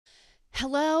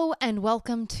Hello and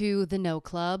welcome to the No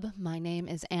Club. My name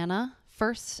is Anna.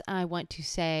 First, I want to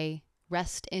say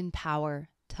rest in power,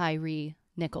 Tyree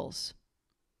Nichols.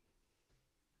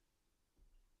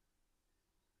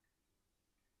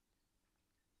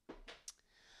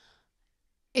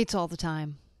 It's all the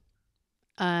time.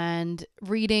 And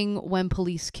reading When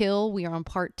Police Kill, we are on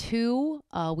part 2.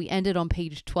 We ended on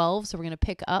page 12, so we're going to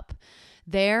pick up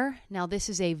there. Now, this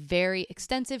is a very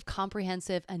extensive,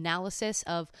 comprehensive analysis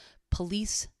of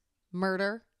police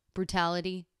murder,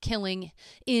 brutality, killing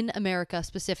in America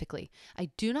specifically.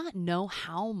 I do not know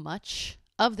how much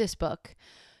of this book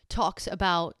talks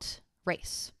about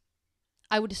race.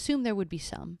 I would assume there would be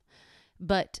some,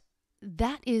 but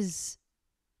that is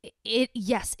it.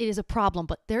 Yes, it is a problem,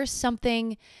 but there's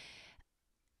something.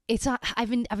 It's not. I've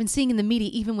been seeing in the media,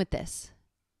 even with this,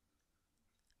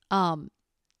 of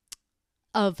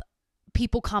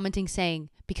people commenting saying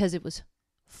because it was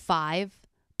 5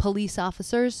 police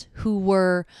officers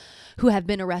who have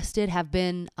been arrested, have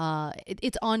been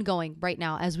it's ongoing right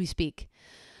now as we speak,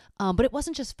 but it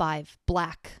wasn't just 5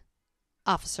 black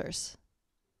officers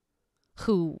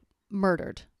who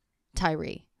murdered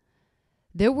Tyree.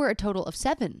 There were a total of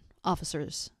 7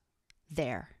 officers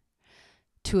there,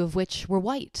 2 of which were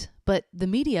white, but the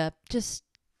media just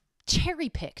cherry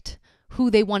picked who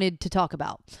they wanted to talk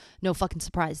about. No fucking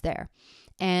surprise there.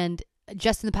 And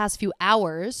just in the past few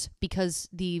hours, because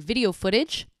the video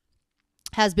footage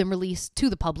has been released to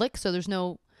the public, so there's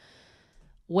no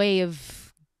way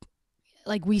of,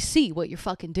 like, we see what you're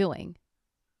fucking doing.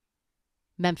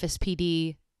 Memphis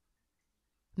PD,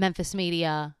 Memphis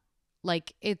media,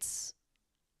 like, it's,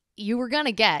 you were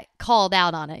gonna get called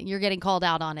out on it. You're getting called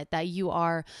out on it that you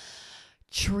are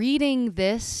treating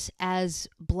this as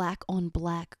black on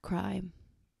black crime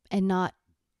and not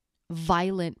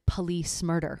violent police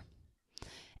murder.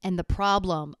 And the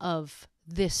problem of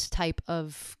this type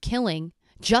of killing,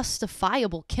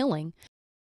 justifiable killing,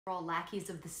 we're all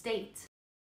lackeys of the state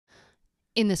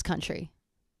in this country.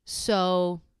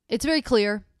 So it's very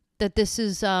clear that this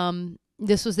was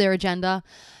their agenda,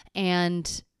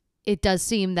 and it does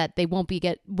seem that they won't be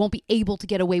able to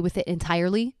get away with it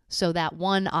entirely. So that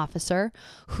one officer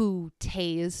who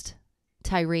tased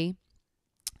Tyree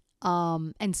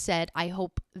and said, "I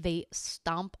hope they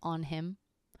stomp on him."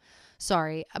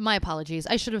 Sorry, my apologies.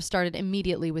 I should have started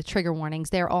immediately with trigger warnings.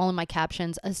 They're all in my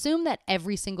captions. Assume that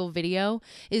every single video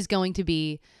is going to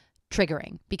be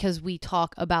triggering because we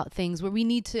talk about things where we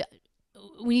need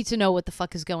to know what the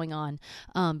fuck is going on,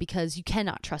 because you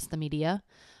cannot trust the media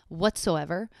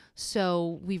whatsoever.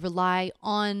 So we rely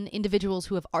on individuals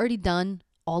who have already done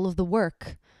all of the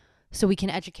work so we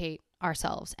can educate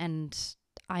ourselves. And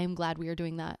I am glad we are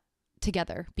doing that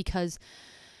together, because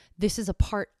this is a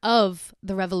part of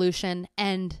the revolution,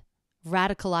 and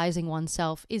radicalizing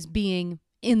oneself is being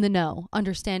in the know,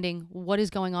 understanding what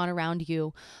is going on around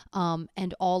you,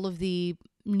 and all of the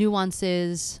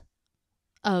nuances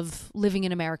of living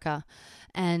in America.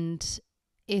 And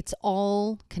it's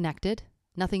all connected.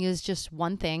 Nothing is just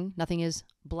one thing. Nothing is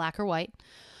black or white.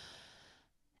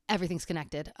 Everything's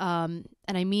connected. And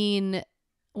I mean,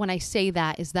 when I say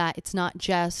that, is that it's not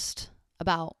just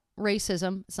about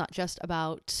racism. It's not just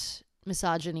about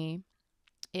misogyny.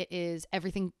 It is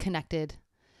everything connected.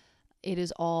 It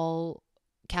is all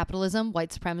capitalism,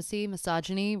 white supremacy,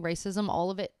 misogyny, racism. All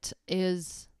of it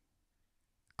is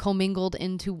commingled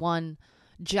into one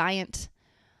giant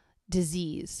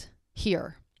disease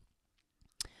here.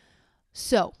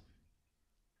 So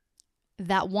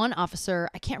that one officer,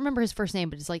 I can't remember his first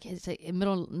name, but it's like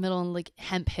middle like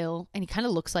Hemp Hill, and he kind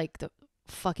of looks like the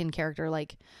fucking character,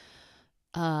 like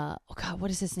oh god, what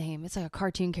is his name? It's like a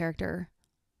cartoon character.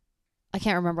 I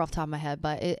can't remember off the top of my head,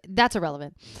 but that's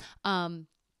irrelevant. But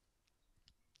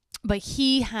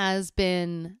he is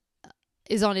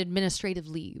on administrative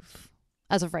leave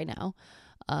as of right now.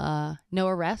 No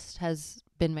arrest has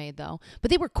been made though, but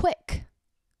they were quick,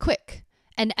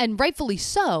 and rightfully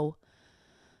so.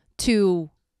 To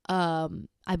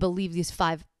I believe these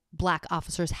 5 black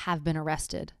officers have been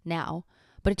arrested now.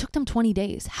 But it took them 20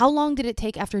 days. How long did it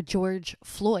take after George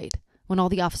Floyd when all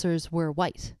the officers were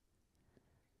white?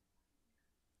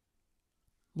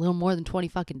 A little more than 20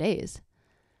 fucking days.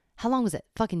 How long was it?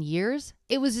 Fucking years?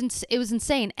 It was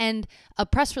insane. And a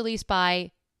press release by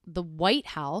the White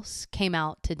House came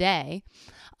out today.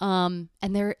 And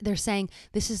they're saying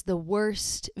this is the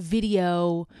worst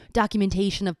video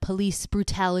documentation of police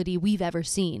brutality we've ever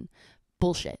seen.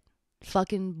 Bullshit.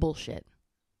 Fucking bullshit.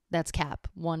 That's cap.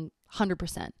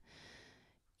 100%.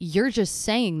 You're just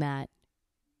saying that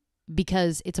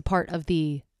because it's a part of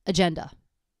the agenda.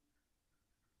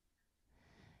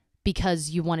 because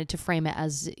you wanted to frame it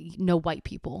as no white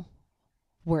people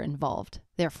were involved.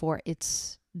 Therefore,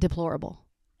 it's deplorable.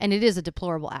 And it is a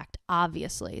deplorable act,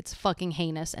 obviously. It's fucking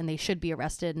heinous and they should be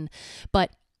arrested.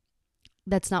 But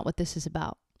that's not what this is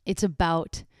about. It's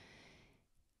about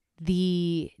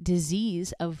the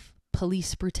disease of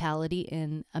police brutality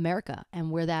in America and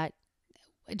where that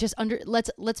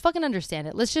let's fucking understand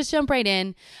it. Let's just jump right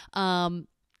in.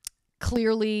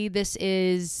 Clearly this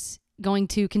is going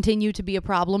to continue to be a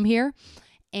problem here,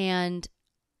 and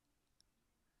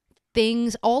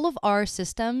all of our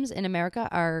systems in America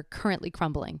are currently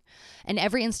crumbling, and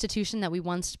every institution that we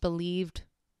once believed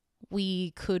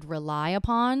we could rely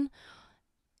upon,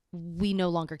 we no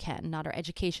longer can. Not our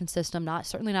education system,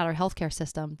 certainly not our healthcare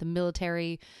system, the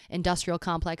military industrial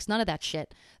complex, none of that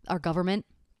shit. Our government,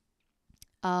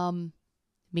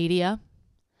 media,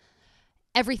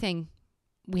 everything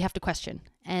we have to question.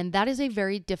 And that is a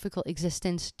very difficult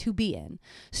existence to be in.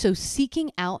 So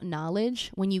seeking out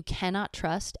knowledge when you cannot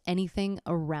trust anything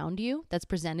around you that's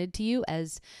presented to you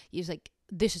as like,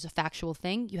 this is a factual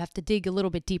thing, you have to dig a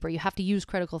little bit deeper. You have to use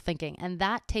critical thinking. And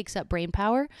that takes up brain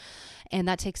power, and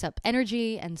that takes up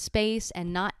energy and space.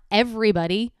 And not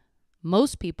everybody,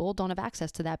 most people don't have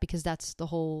access to that, because that's the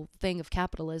whole thing of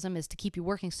capitalism, is to keep you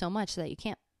working so much so that you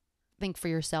can't think for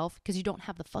yourself, because you don't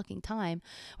have the fucking time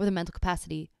or the mental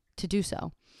capacity to do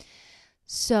so.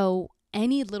 So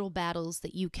any little battles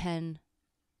that you can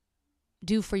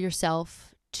do for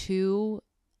yourself to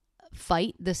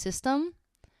fight the system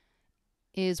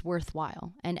is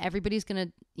worthwhile. And everybody's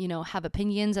going to, have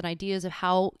opinions and ideas of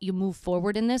how you move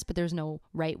forward in this, but there's no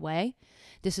right way.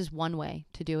 This is one way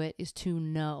to do it, is to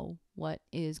know what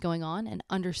is going on and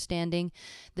understanding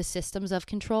the systems of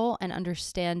control and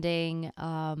understanding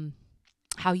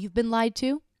how you've been lied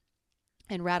to,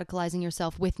 and radicalizing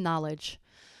yourself with knowledge.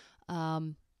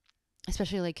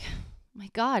 Especially like, my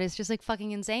God, it's just like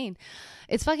fucking insane.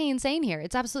 It's fucking insane here.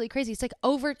 It's absolutely crazy. It's like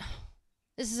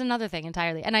this is another thing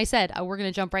entirely. And I said, we're going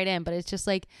to jump right in, but it's just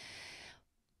like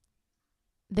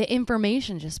the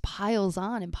information just piles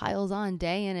on and piles on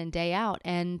day in and day out.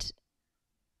 And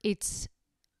it's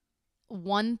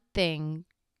one thing.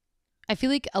 I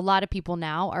feel like a lot of people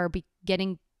now are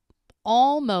getting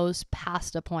almost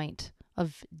past a point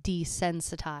of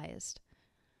desensitized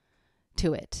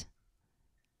to it.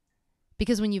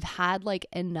 Because when you've had like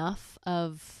enough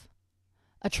of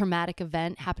a traumatic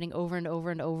event happening over and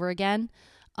over and over again,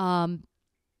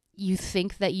 you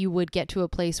think that you would get to a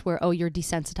place where, you're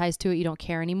desensitized to it, you don't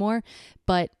care anymore.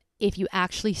 But if you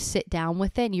actually sit down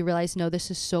with it and you realize, no,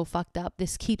 this is so fucked up,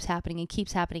 this keeps happening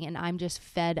and I'm just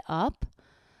fed up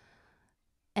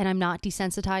and I'm not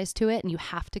desensitized to it, and you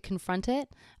have to confront it.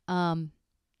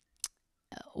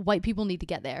 White people need to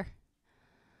get there.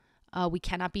 We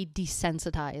cannot be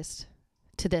desensitized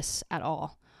to this at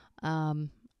all.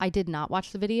 I did not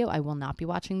watch the video. I will not be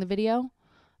watching the video.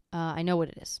 I know what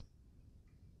it is.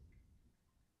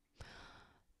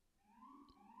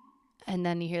 And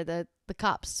then you hear the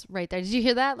cops right there. Did you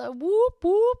hear that? Like, whoop,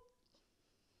 whoop.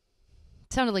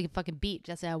 It sounded like a fucking beat.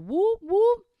 Just a whoop,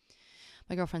 whoop.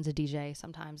 My girlfriend's a DJ.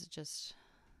 Sometimes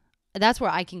that's where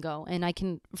I can go and I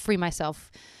can free myself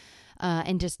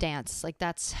and just dance. Like,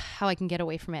 that's how I can get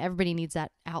away from it. Everybody needs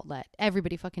that outlet.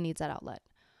 Everybody fucking needs that outlet.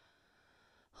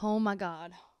 Oh my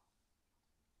God.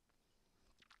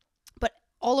 But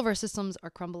all of our systems are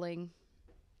crumbling.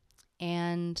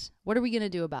 And what are we going to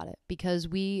do about it? Because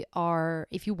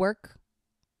if you work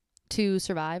to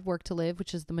survive, work to live,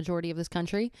 which is the majority of this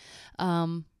country,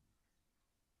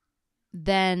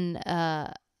 then,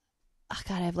 God,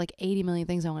 I have like 80 million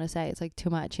things I want to say. It's like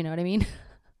too much, you know what I mean?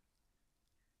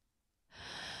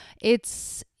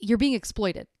 You're being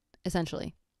exploited,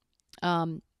 essentially.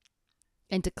 And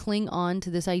to cling on to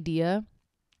this idea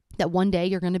that one day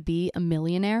you're going to be a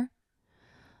millionaire,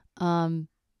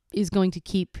 is going to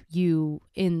keep you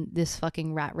in this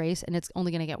fucking rat race, and it's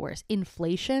only going to get worse.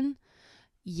 Inflation,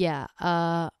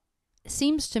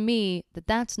 seems to me that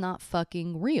that's not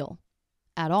fucking real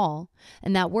at all.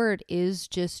 And that word is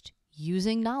just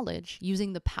using knowledge,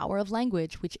 using the power of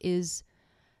language, which is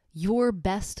your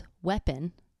best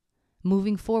weapon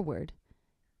moving forward,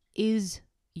 is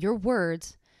your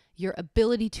words, your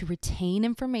ability to retain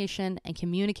information and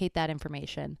communicate that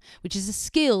information, which is a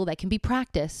skill that can be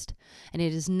practiced. And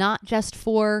it is not just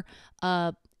for,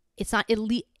 it's not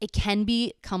elite. It can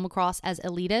come across as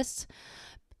elitist,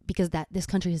 because this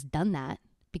country has done that,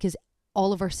 because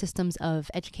all of our systems of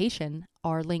education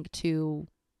are linked to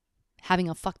having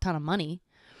a fuck ton of money.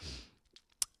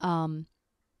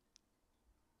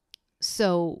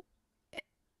 So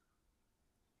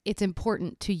it's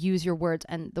important to use your words,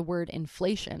 and the word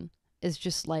inflation is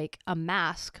just like a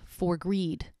mask for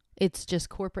greed. It's just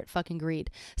corporate fucking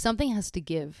greed. Something has to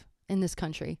give in this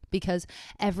country because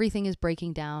everything is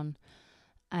breaking down,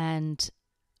 and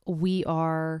we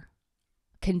are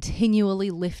continually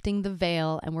lifting the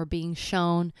veil, and we're being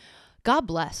shown. God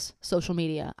bless social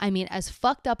media. I mean, as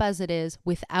fucked up as it is,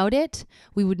 without it,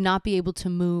 we would not be able to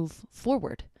move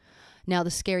forward. Now, the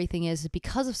scary thing is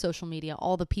because of social media,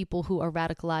 all the people who are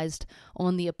radicalized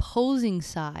on the opposing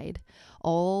side,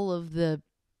 all of the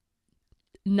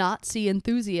Nazi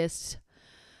enthusiasts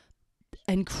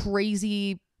and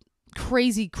crazy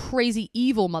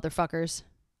evil motherfuckers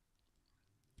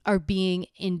are being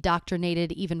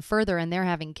indoctrinated even further, and they're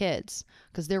having kids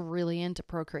because they're really into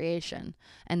procreation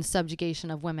and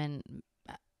subjugation of women.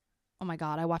 Oh my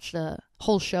God, I watched a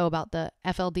whole show about the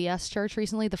FLDS church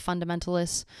recently, the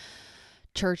fundamentalist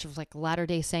church of like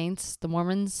Latter-day Saints, the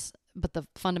Mormons, but the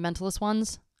fundamentalist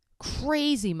ones.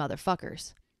 Crazy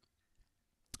motherfuckers.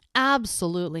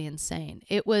 Absolutely insane.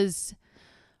 It was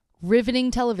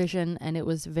riveting television, and it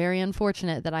was very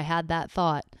unfortunate that I had that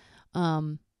thought.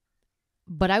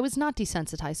 But I was not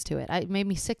desensitized to it. It made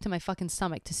me sick to my fucking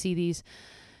stomach to see these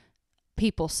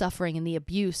people suffering and the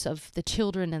abuse of the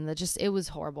children, and it was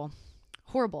horrible.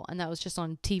 Horrible. And that was just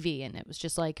on TV, and it was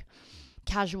just like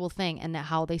casual thing, and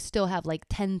how they still have like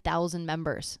 10,000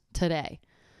 members today.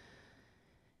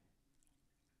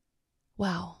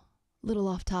 Wow. Little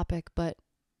off topic, but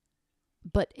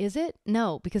is it?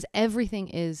 No, because everything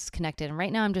is connected. And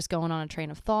right now I'm just going on a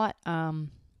train of thought.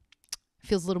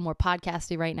 Feels a little more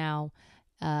podcasty right now.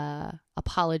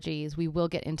 Apologies. We will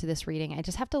get into this reading. I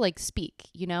just have to like speak,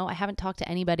 I haven't talked to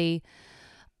anybody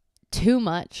too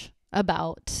much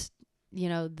about,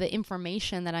 the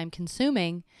information that I'm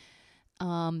consuming,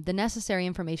 the necessary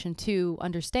information to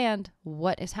understand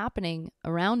what is happening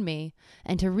around me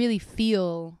and to really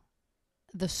feel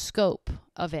the scope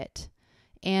of it.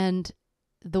 And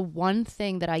the one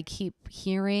thing that I keep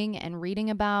hearing and reading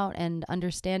about and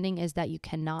understanding is that you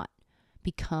cannot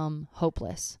become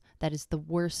hopeless. That is the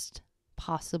worst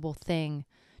possible thing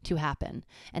to happen.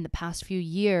 And the past few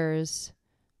years,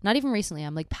 not even recently,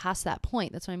 I'm like past that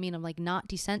point. That's what I mean. I'm like not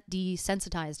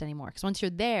desensitized anymore. Because once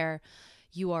you're there,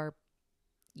 you're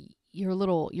a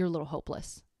little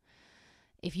hopeless.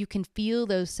 If you can feel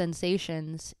those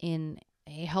sensations in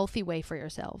a healthy way for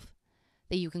yourself,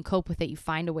 that you can cope with it, you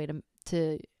find a way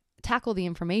to tackle the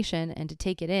information and to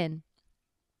take it in,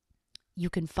 you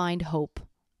can find hope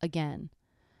again.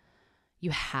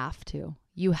 You have to.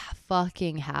 You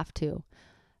fucking have to.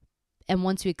 And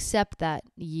once you accept that,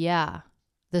 yeah,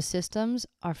 the systems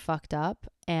are fucked up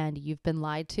and you've been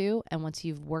lied to, and once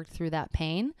you've worked through that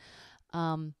pain,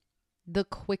 the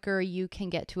quicker you can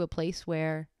get to a place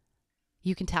where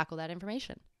you can tackle that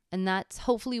information. And that's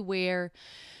hopefully where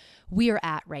we are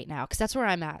at right now, because that's where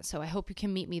I'm at. So I hope you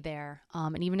can meet me there.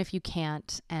 And even if you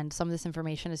can't, and some of this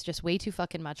information is just way too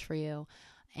fucking much for you,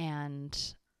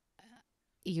 and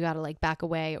you got to like back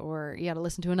away, or you got to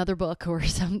listen to another book or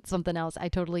something else, I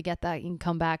totally get that. You can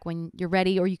come back when you're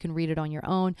ready, or you can read it on your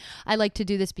own. I like to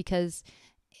do this because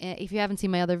if you haven't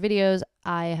seen my other videos,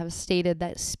 I have stated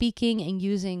that speaking and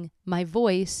using my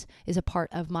voice is a part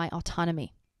of my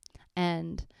autonomy.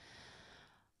 And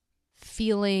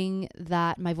feeling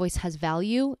that my voice has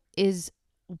value is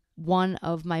one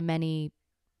of my many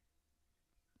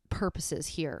purposes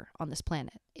here on this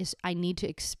planet. Is I need to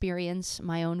experience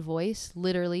my own voice,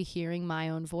 literally hearing my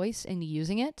own voice and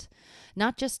using it,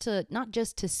 not just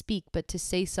to speak, but to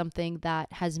say something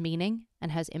that has meaning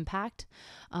and has impact.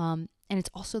 And it's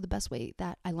also the best way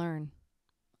that I learn,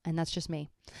 and that's just me.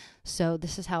 So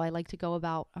this is how I like to go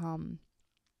about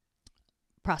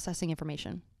processing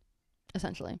information,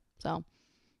 essentially. So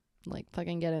like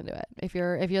fucking get into it. If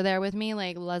you're there with me,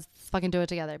 like let's fucking do it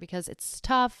together, because it's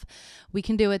tough. We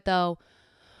can do it though.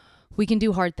 We can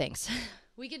do hard things.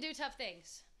 We can do tough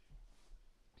things.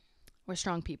 We're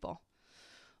strong people.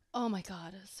 Oh my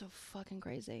God, it's so fucking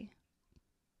crazy.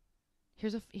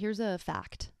 Here's a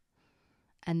fact.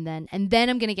 And then I'm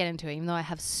going to get into it, even though I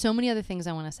have so many other things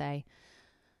I want to say.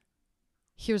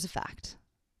 Here's a fact.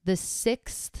 The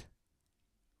 6th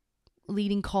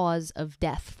leading cause of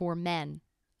death for men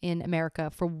in America,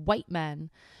 for white men,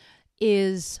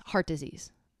 is heart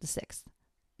disease. The 6th.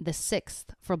 The 6th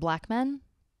for black men,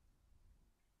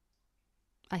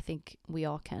 I think we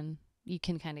all can,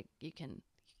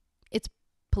 it's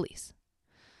police.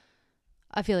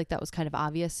 I feel like that was kind of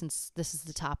obvious, since this is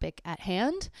the topic at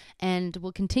hand and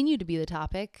will continue to be the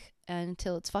topic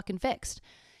until it's fucking fixed.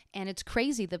 And it's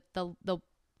crazy. The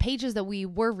pages that we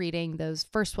were reading, those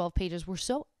first 12 pages, were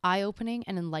so eye-opening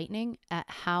and enlightening at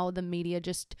how the media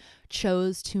just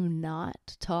chose to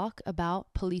not talk about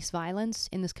police violence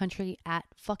in this country at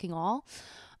fucking all,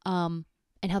 and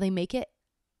how they make it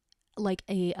like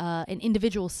an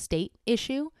individual state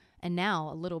issue, and now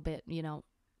a little bit,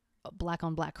 a black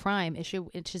on black crime issue,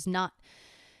 which is not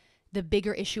the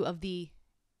bigger issue of the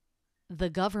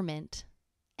government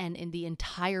and in the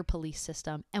entire police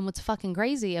system. And what's fucking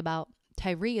crazy about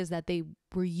Tyree is that they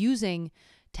were using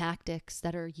tactics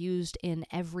that are used in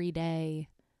everyday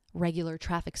regular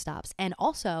traffic stops. And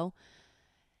also,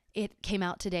 it came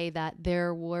out today that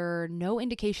there were no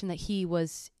indication that he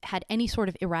had any sort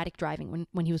of erratic driving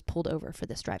when he was pulled over for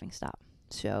this driving stop.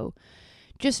 So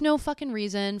just no fucking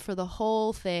reason for the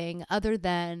whole thing other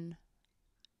than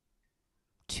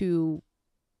to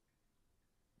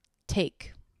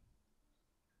take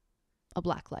a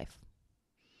black life.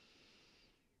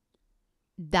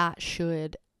 That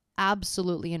should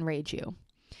absolutely enrage you.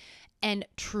 And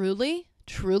truly,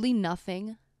 truly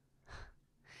nothing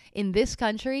in this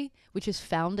country, which is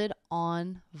founded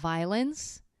on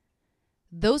violence,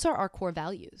 those are our core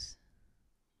values.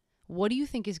 What do you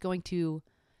think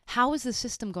how is the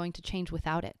system going to change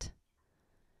without it?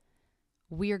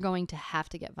 We are going to have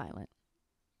to get violent.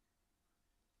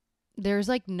 There's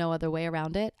like no other way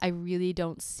around it. I really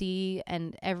don't see,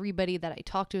 and everybody that I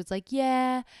talk to is like,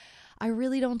 yeah, I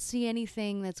really don't see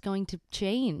anything that's going to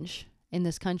change in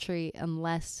this country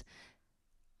unless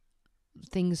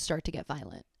things start to get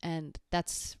violent. And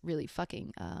that's really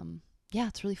fucking,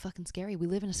 it's really fucking scary. We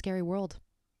live in a scary world.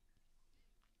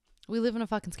 We live in a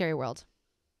fucking scary world.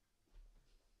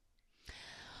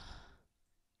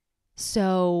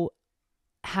 So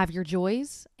have your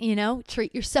joys,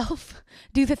 treat yourself,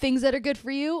 do the things that are good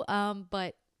for you.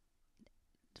 But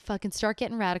fucking start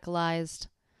getting radicalized.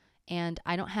 And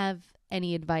I don't have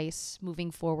any advice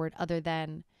moving forward other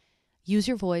than use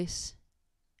your voice,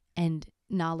 and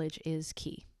knowledge is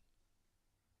key.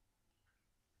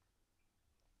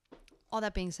 All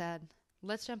that being said,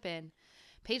 let's jump in.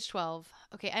 Page 12.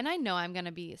 Okay, and I know I'm going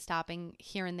to be stopping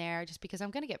here and there just because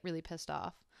I'm going to get really pissed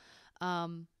off.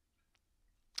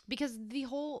 Because the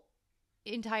whole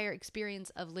entire experience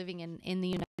of living in the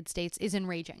United States is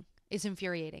enraging, is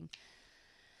infuriating.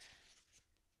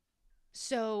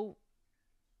 So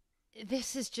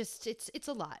this is just, it's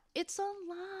a lot. It's a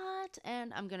lot.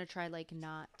 And I'm going to try I'm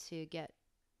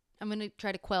going to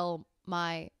try to quell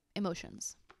my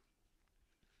emotions.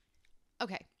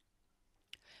 Okay.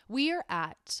 We are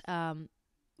at,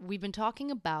 we've been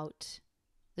talking about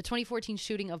the 2014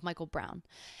 shooting of Michael Brown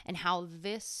and how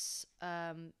this,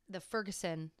 the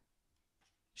Ferguson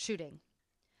shooting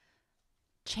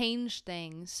changed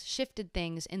things, shifted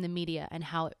things in the media, and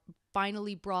how it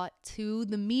finally brought to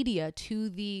the media, to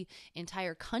the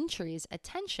entire country's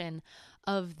attention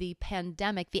of the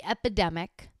pandemic, the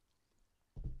epidemic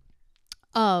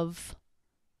of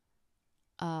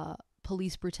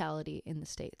police brutality in the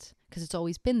States, because it's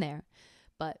always been there,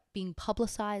 but being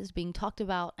publicized, being talked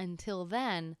about until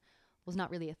then was not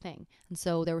really a thing. And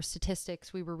so there were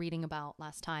statistics we were reading about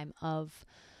last time of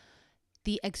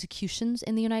the executions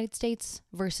in the United States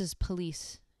versus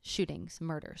police shootings,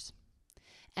 murders.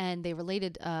 And they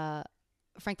related,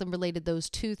 Franklin related those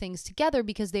two things together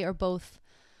because they are both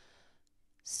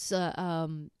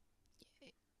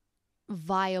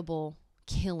viable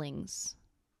killings,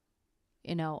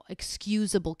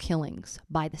 excusable killings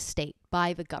by the state,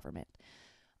 by the government.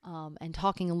 And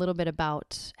talking a little bit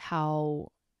about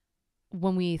how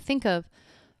when we think of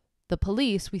the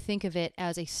police, we think of it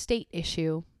as a state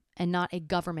issue and not a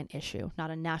government issue,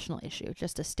 not a national issue,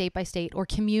 just a state by state or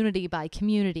community by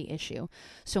community issue.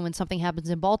 So when something happens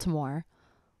in Baltimore,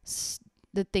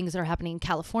 the things that are happening in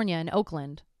California and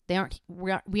Oakland,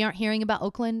 we aren't hearing about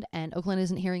Oakland, and Oakland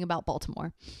isn't hearing about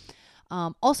Baltimore.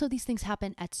 Also, these things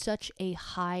happen at such a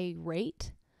high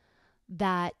rate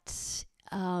that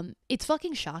it's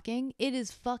fucking shocking. It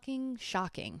is fucking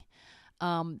shocking.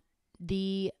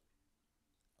 The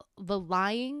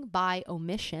lying by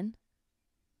omission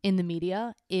in the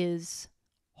media is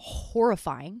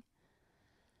horrifying.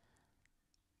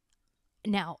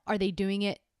 Now, are they doing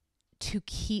it to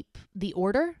keep the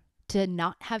order, to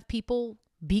not have people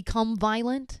become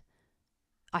violent?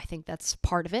 I think that's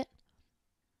part of it.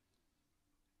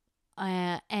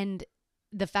 And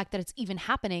the fact that it's even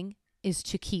happening is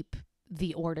to keep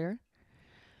the order.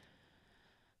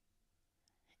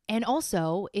 And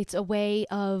also, it's a way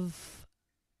of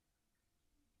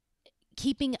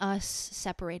keeping us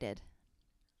separated,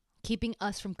 keeping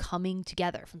us from coming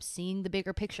together, from seeing the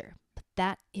bigger picture. But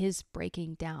that is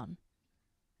breaking down.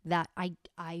 That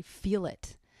I feel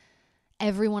it.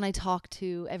 everyone I talk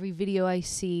to, every video I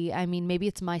see, I mean, maybe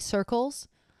it's my circles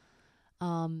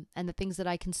and the things that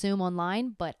I consume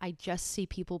online, but I just see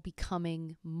people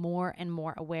becoming more and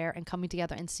more aware and coming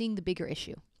together and seeing the bigger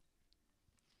issue.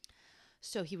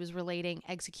 So he was relating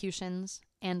executions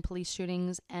and police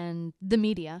shootings and the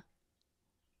media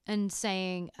and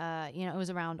saying, it was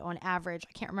around, on average,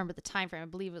 I can't remember the time frame. I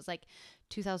believe it was like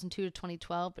 2002 to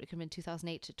 2012, but it could have been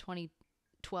 2008 to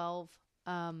 2012.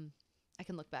 I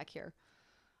can look back here.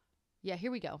 Yeah,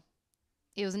 here we go.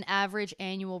 It was an average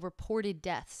annual reported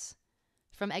deaths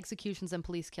from executions and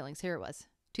police killings. Here it was,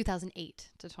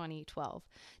 2008 to 2012.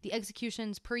 The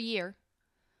executions per year,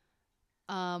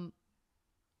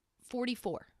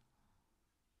 44.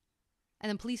 And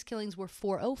then police killings were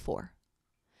 404.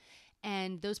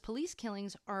 And those police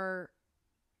killings are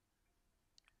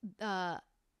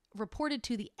reported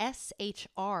to the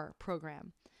SHR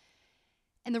program.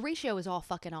 And the ratio is all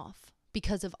fucking off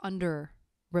because of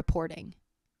underreporting.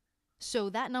 So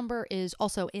that number is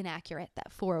also inaccurate,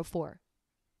 that 404.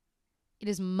 It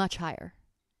is much higher.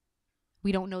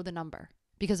 We don't know the number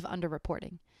because of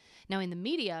underreporting. Now in the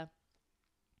media,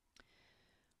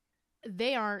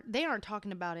 they aren't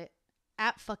talking about it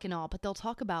at fucking all, but they'll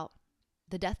talk about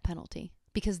the death penalty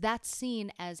because that's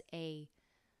seen as a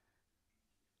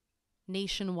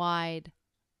nationwide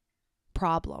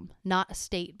problem, not a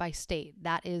state by state.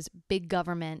 That is big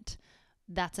government.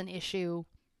 That's an issue.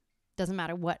 Doesn't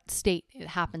matter what state it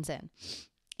happens in.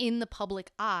 In the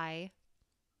public eye,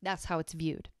 that's how it's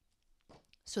viewed.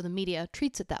 So the media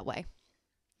treats it that way.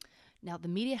 Now, the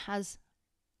media has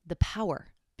the power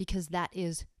because that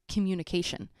is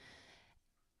communication.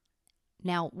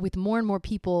 Now, with more and more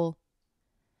people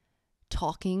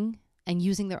talking and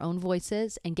using their own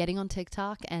voices and getting on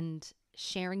TikTok and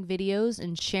sharing videos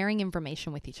and sharing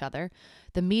information with each other,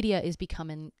 the media is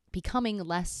becoming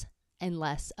less and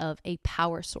less of a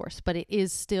power source, but it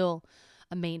is still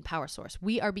a main power source.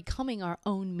 We are becoming our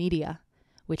own media,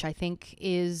 which I think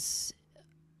is,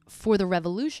 for the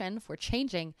revolution, for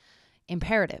changing,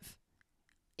 imperative.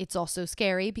 It's also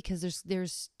scary because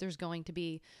there's going to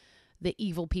be the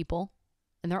evil people,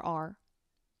 and there are,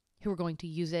 who are going to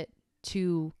use it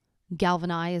to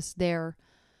galvanize their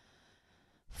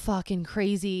fucking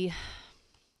crazy,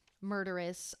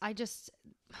 murderous,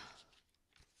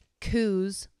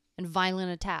 coups and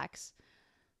violent attacks.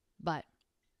 But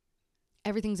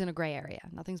everything's in a gray area.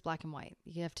 Nothing's black and white.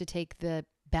 You have to take the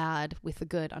bad with the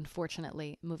good,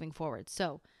 unfortunately, moving forward.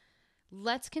 So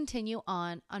let's continue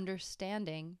on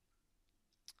understanding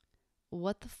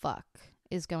what the fuck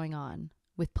is going on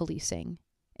with policing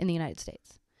in the United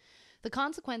States. The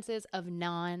consequences of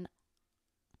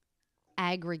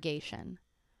non-aggregation.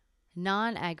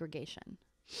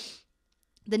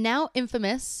 The now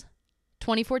infamous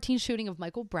 2014 shooting of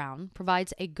Michael Brown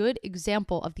provides a good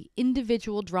example of the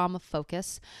individual drama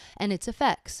focus and its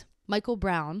effects. Michael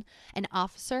Brown and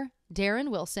Officer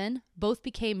Darren Wilson both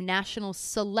became national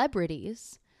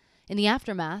celebrities in the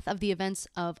aftermath of the events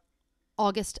of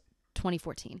August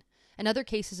 2014. And other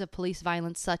cases of police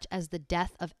violence, such as the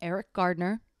death of Eric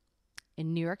Gardner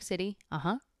in New York City,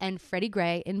 and Freddie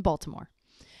Gray in Baltimore,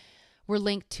 were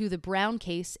linked to the Brown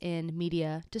case in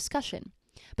media discussion.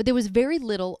 But there was very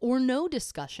little or no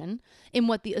discussion in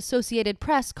what the Associated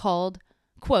Press called,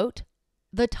 quote,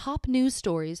 the top news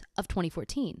stories of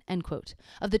 2014, end quote,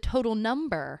 of the total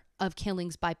number of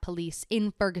killings by police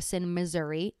in Ferguson,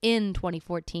 Missouri in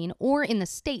 2014, or in the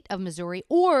state of Missouri,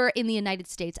 or in the United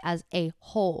States as a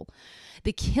whole.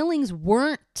 The killings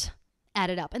weren't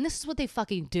added up. And this is what they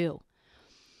fucking do.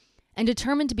 And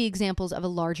determined to be examples of a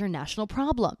larger national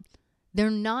problem. They're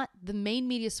not, the main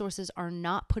media sources are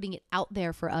not putting it out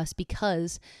there for us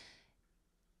because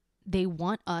they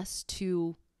want us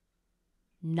to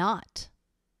not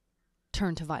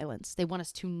turn to violence. They want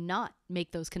us to not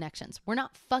make those connections. We're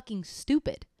not fucking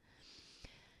stupid.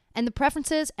 And the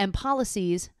preferences and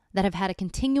policies that have had a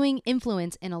continuing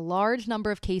influence in a large number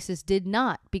of cases did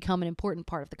not become an important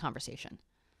part of the conversation.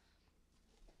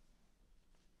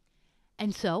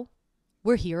 And so,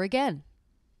 we're here again.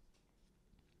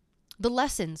 The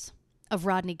lessons of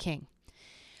Rodney King.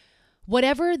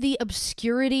 Whatever the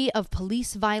obscurity of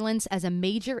police violence as a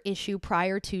major issue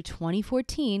prior to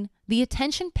 2014, the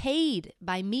attention paid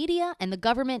by media and the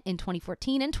government in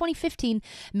 2014 and 2015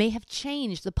 may have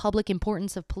changed the public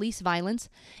importance of police violence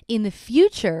in the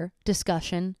future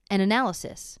discussion and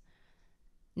analysis.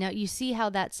 Now, you see how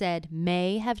that said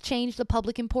may have changed the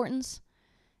public importance?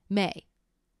 May.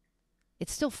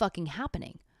 It's still fucking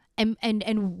happening.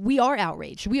 And we are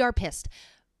outraged. We are pissed.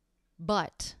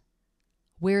 But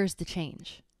where's the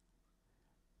change?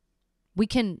 We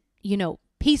can,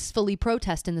 peacefully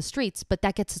protest in the streets, but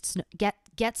that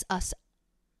gets us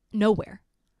nowhere.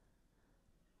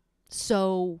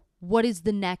 So what is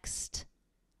the next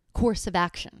course of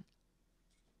action?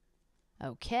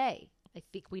 Okay, I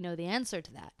think we know the answer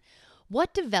to that.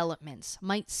 What developments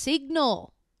might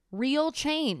signal real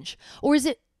change? Or is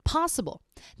it possible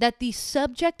that the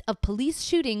subject of police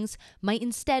shootings might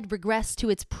instead regress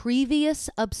to its previous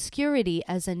obscurity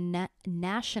as a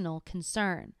national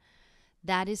concern?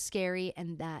 That is scary,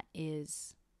 and that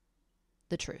is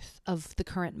the truth of the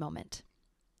current moment.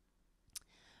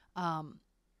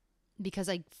 Because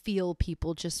I feel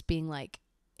people just being like,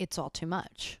 it's all too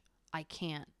much. I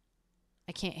can't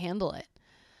handle it.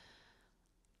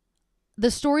 The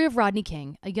story of Rodney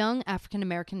King, a young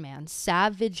African-American man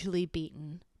savagely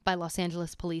beaten by Los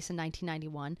Angeles police in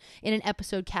 1991 in an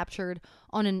episode captured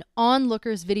on an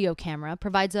onlooker's video camera,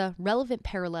 provides a relevant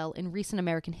parallel in recent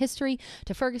American history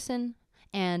to Ferguson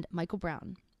and Michael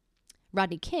Brown.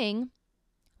 Rodney King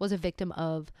was a victim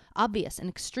of obvious and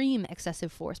extreme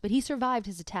excessive force, but he survived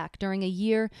his attack during a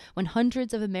year when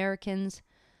hundreds of Americans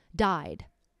died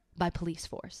by police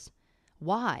force.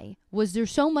 Why was there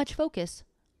so much focus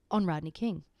on Rodney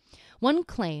King? One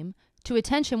claim to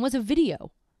attention was a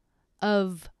video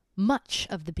of much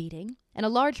of the beating, and a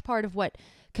large part of what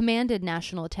commanded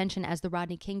national attention as the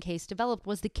Rodney King case developed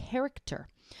was the character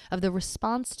of the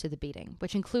response to the beating,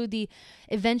 which include the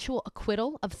eventual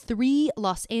acquittal of 3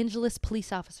 Los Angeles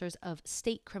police officers of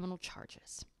state criminal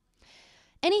charges.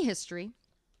 Any history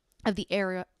of the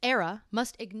era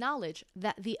must acknowledge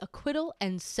that the acquittal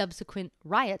and subsequent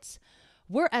riots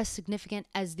were as significant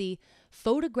as the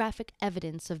photographic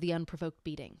evidence of the unprovoked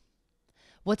beating.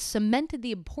 What cemented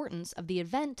the importance of the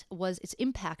event was its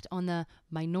impact on the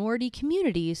minority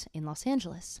communities in Los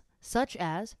Angeles, such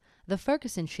as the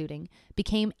Ferguson shooting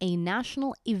became a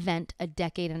national event a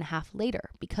decade and a half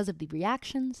later because of the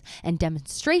reactions and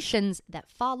demonstrations that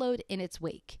followed in its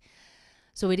wake.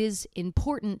 So it is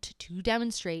important to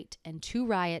demonstrate and to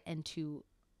riot and to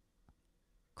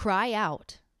cry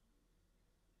out.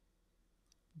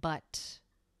 But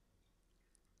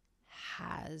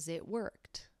has it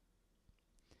worked?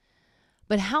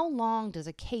 But how long does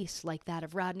a case like that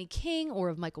of Rodney King or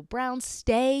of Michael Brown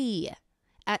stay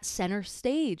at center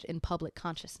stage in public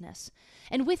consciousness?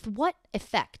 And with what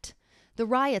effect? The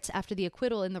riots after the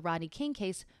acquittal in the Rodney King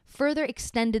case further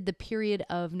extended the period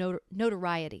of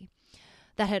notoriety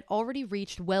that had already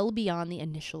reached well beyond the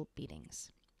initial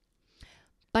beatings.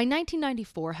 By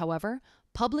 1994, however,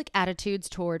 public attitudes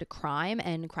toward crime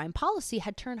and crime policy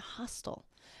had turned hostile,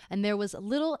 and there was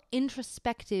little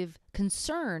introspective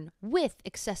concern with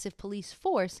excessive police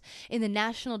force in the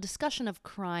national discussion of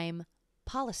crime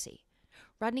policy.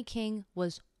 Rodney King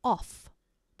was off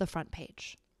the front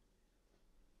page.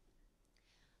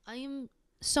 I am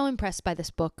so impressed by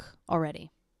this book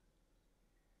already.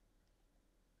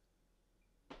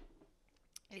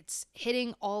 It's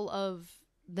hitting all of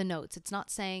the notes. It's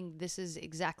not saying this is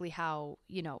exactly how,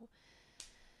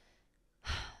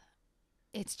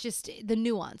 it's just the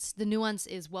nuance. The nuance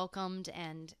is welcomed,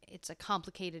 and it's a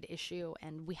complicated issue,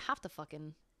 and we have to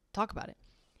fucking talk about it.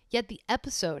 Yet the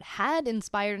episode had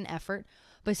inspired an effort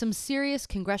by some serious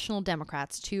congressional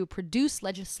Democrats to produce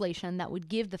legislation that would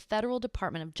give the Federal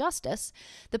Department of Justice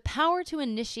the power to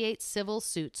initiate civil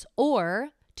suits or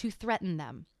to threaten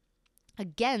them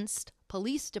against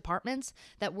police departments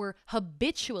that were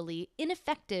habitually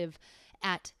ineffective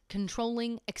at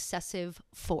controlling excessive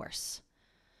force.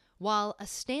 While a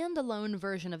standalone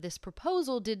version of this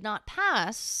proposal did not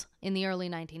pass in the early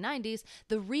 1990s,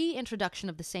 the reintroduction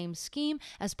of the same scheme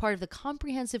as part of the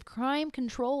Comprehensive Crime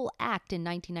Control Act in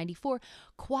 1994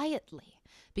 quietly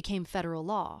became federal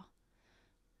law.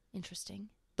 Interesting.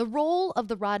 The role of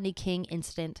the Rodney King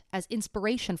incident as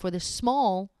inspiration for this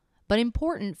small but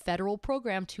important federal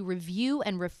program to review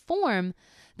and reform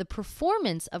the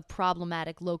performance of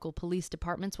problematic local police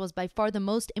departments was by far the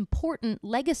most important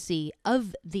legacy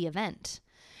of the event.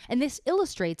 And this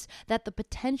illustrates that the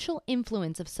potential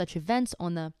influence of such events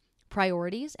on the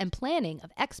priorities and planning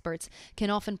of experts can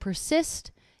often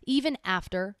persist even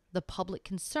after the public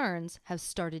concerns have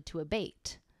started to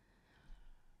abate.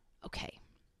 Okay.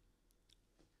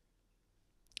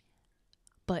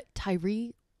 But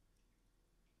Tyree,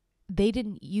 they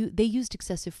used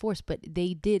excessive force, but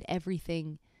they did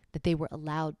everything that they were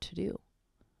allowed to do.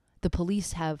 The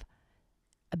police have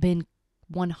been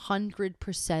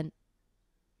 100%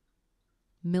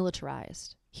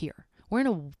 militarized here. We're in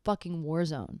a fucking war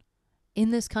zone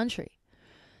in this country.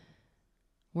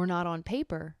 We're not on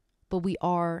paper, but we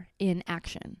are in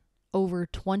action. Over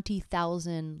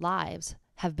 20,000 lives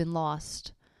have been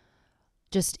lost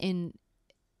just in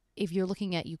if you're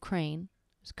looking at Ukraine,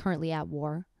 who's currently at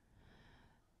war,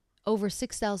 over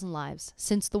 6,000 lives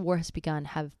since the war has begun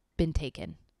have been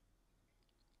taken.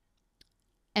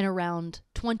 And around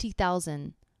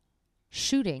 20,000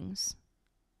 shootings,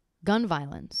 gun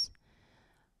violence.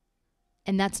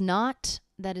 And that is not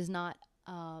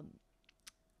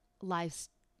lives,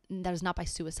 that is not by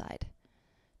suicide.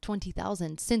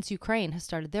 20,000 since Ukraine has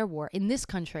started their war in this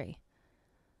country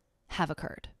have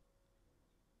occurred.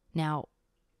 Now,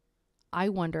 I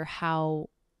wonder how,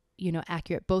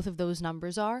 accurate both of those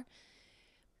numbers are,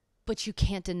 but you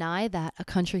can't deny that a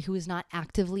country who is not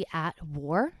actively at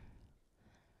war,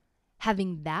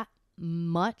 having that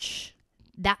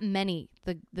many,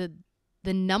 the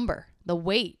number, the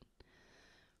weight,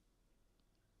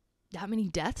 that many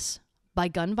deaths by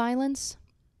gun violence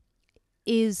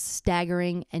is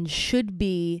staggering and should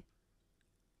be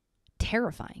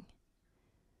terrifying.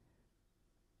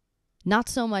 Not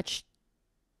so much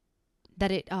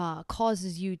that it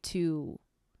causes you to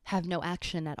have no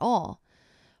action at all,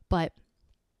 but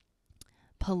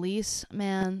police,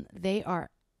 man, they're out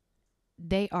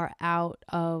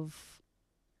of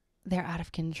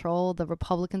control. The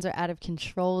Republicans are out of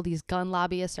control. These gun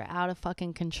lobbyists are out of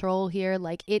fucking control here.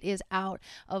 Like, it is out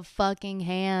of fucking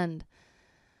hand.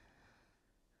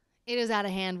 It is out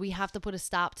of hand. We have to put a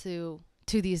stop to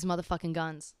these motherfucking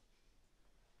guns.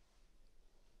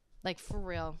 Like, for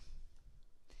real.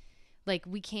 Like,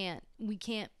 we can't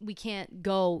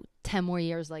go 10 more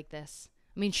years like this.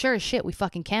 I mean, sure as shit, we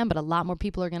fucking can, but a lot more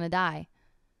people are gonna die.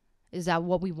 Is that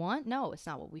what we want? No, it's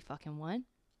not what we fucking want.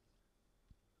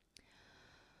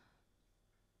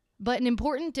 But an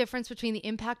important difference between the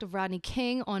impact of Rodney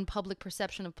King on public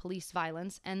perception of police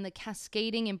violence and the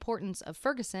cascading importance of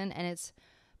Ferguson and its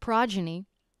progeny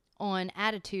on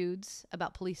attitudes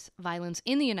about police violence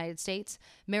in the United States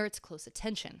merits close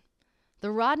attention.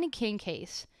 The Rodney King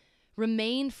case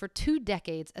remained for 2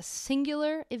 decades a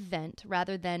singular event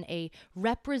rather than a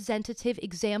representative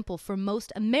example for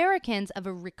most Americans of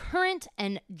a recurrent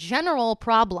and general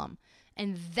problem.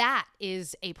 And that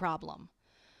is a problem.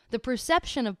 The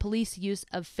perception of police use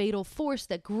of fatal force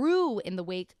that grew in the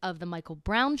wake of the Michael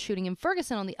Brown shooting in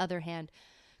Ferguson, on the other hand,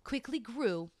 quickly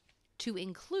grew to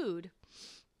include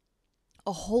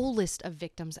a whole list of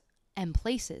victims and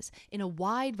places in a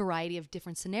wide variety of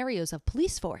different scenarios of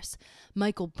police force.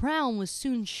 Michael Brown was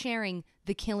soon sharing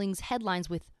the killings headlines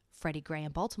with Freddie Gray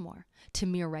in Baltimore,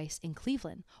 Tamir Rice in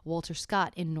Cleveland, Walter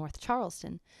Scott in North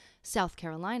Charleston, South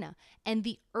Carolina, and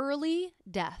the early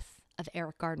death of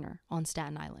Eric Gardner on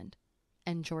Staten Island,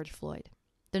 and George Floyd.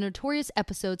 The notorious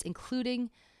episodes included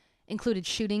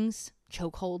shootings,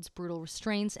 chokeholds, brutal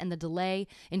restraints, and the delay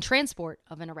in transport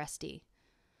of an arrestee.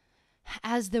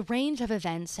 As the range of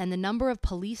events and the number of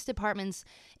police departments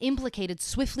implicated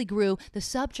swiftly grew, the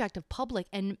subject of public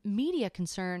and media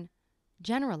concern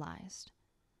generalized.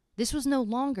 This was no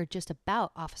longer just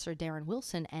about Officer Darren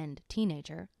Wilson and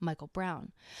teenager Michael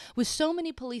Brown. With so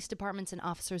many police departments and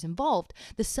officers involved,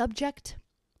 the subject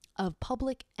of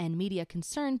public and media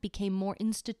concern became more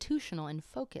institutional in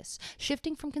focus,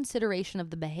 shifting from consideration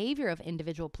of the behavior of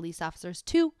individual police officers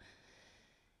to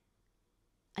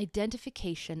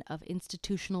identification of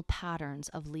institutional patterns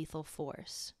of lethal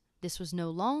force. This was no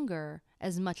longer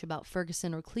as much about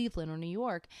Ferguson or Cleveland or New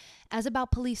York as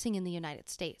about policing in the United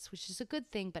States, which is a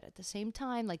good thing, but at the same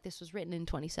time, like, this was written in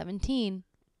 2017,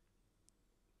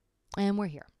 and we're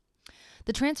here.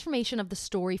 The transformation of the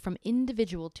story from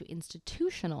individual to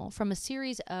institutional, from a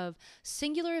series of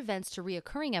singular events to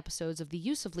reoccurring episodes of the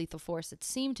use of lethal force that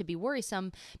seemed to be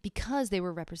worrisome because they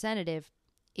were representative,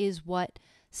 is what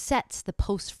sets the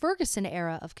post-Ferguson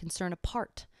era of concern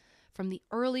apart from the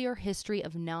earlier history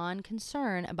of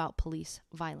non-concern about police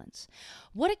violence.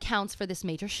 What accounts for this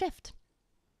major shift?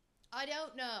 I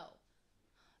don't know.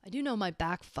 I do know my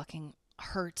back fucking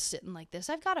hurts sitting like this.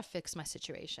 I've got to fix my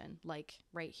situation, like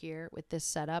right here with this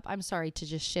setup. I'm sorry to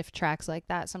just shift tracks like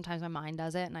that. Sometimes my mind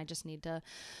does it, and I just need a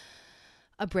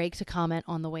break to comment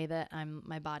on the way that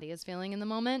my body is feeling in the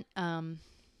moment.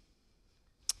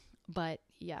 But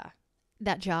yeah.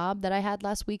 That job that I had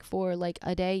last week for like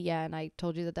a day, yeah, and I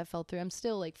told you that fell through. I'm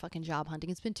still like fucking job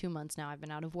hunting. It's been 2 months now. I've been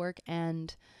out of work,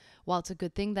 and while it's a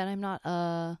good thing that I'm not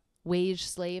a wage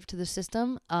slave to the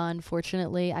system,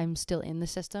 unfortunately, I'm still in the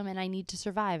system, and I need to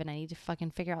survive, and I need to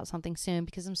fucking figure out something soon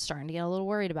because I'm starting to get a little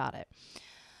worried about it.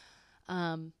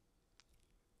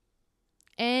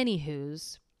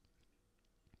 Anywho's,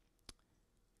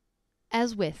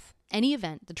 as with any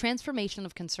event, the transformation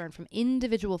of concern from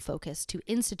individual focus to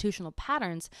institutional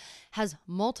patterns has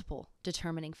multiple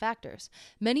determining factors.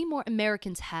 Many more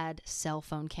Americans had cell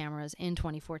phone cameras in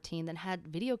 2014 than had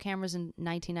video cameras in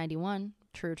 1991,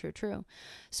 True, true, true.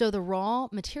 So the raw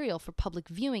material for public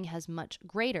viewing was much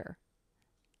greater.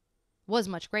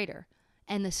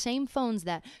 And the same phones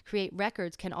that create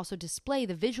records can also display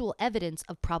the visual evidence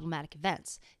of problematic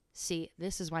events. See,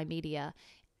 this is why media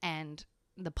and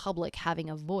the public having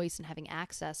a voice and having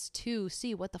access to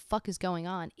see what the fuck is going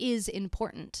on is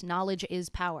important. Knowledge is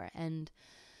power. And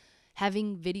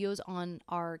having videos on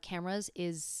our cameras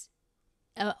is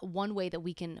one way that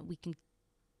we can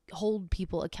hold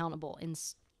people accountable in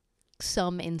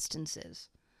some instances.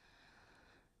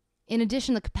 In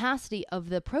addition, the capacity of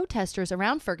the protesters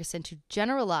around Ferguson to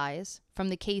generalize from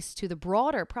the case to the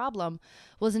broader problem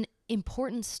was an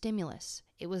important stimulus.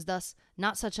 It was thus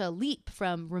not such a leap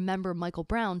from Remember Michael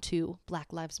Brown to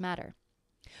Black Lives Matter.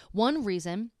 One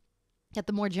reason that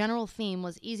the more general theme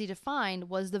was easy to find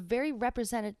was the very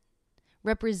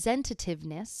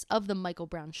representativeness of the Michael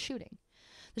Brown shooting.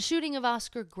 The shooting of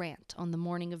Oscar Grant on the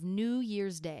morning of New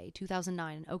Year's Day,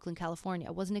 2009 in Oakland, California,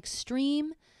 was an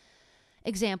extreme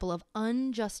example of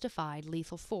unjustified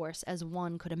lethal force as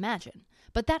one could imagine.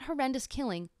 But that horrendous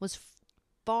killing was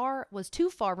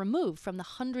too far removed from the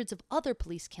hundreds of other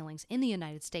police killings in the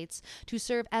United States to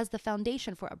serve as the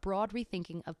foundation for a broad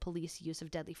rethinking of police use of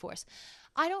deadly force.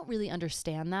 I don't really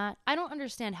understand that. I don't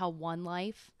understand how one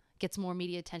life gets more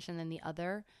media attention than the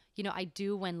other. You know, I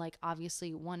do when, like,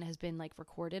 obviously one has been, like,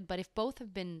 recorded, but if both are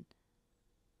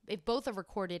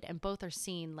recorded and both are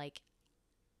seen, like,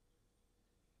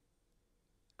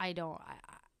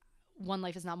 one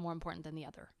life is not more important than the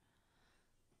other.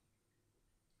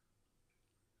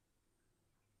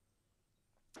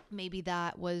 Maybe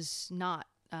that was not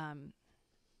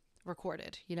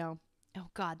recorded, you know? Oh,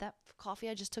 God, that coffee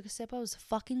I just took a sip of was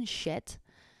fucking shit.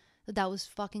 That was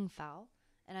fucking foul,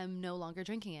 and I'm no longer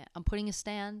drinking it. I'm putting a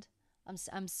stand. I'm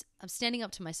standing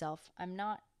up to myself. I'm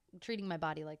not treating my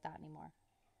body like that anymore.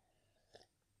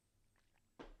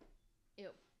 Ew.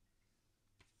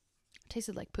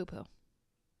 Tasted like poo-poo.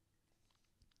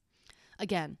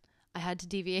 Again, I had to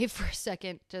deviate for a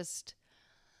second. Just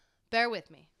bear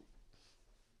with me.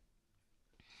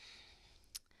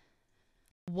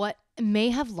 What may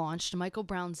have launched Michael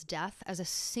Brown's death as a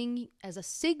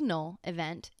signal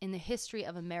event in the history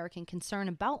of American concern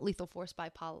about lethal force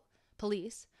by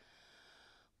police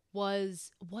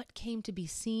was what came to be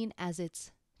seen as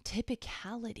its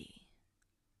typicality.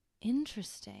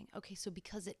 Interesting. Okay, so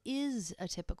because it is a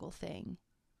typical thing,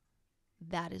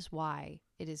 that is why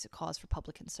it is a cause for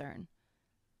public concern,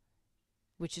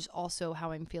 which is also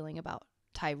how I'm feeling about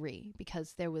Tyree,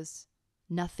 because there was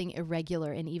nothing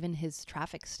irregular in even his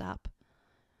traffic stop.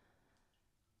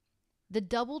 The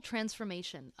double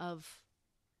transformation of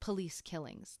police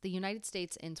killings. The United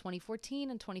States in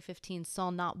 2014 and 2015 saw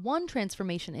not one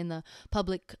transformation in the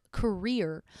public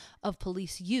career of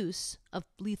police use of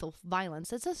lethal violence.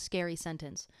 That's a scary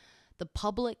sentence. The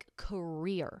public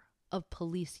career of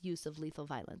police use of lethal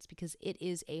violence, because it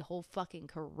is a whole fucking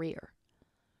career.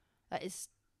 That is,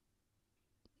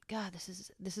 God,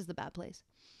 this is the bad place.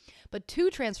 But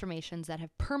two transformations that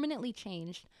have permanently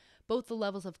changed both the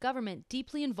levels of government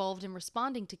deeply involved in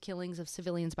responding to killings of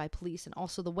civilians by police, and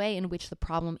also the way in which the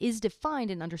problem is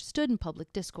defined and understood in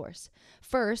public discourse.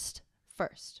 First,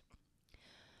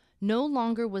 no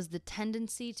longer was the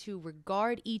tendency to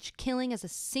regard each killing as a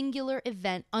singular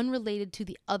event unrelated to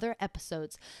the other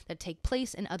episodes that take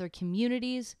place in other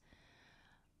communities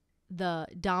the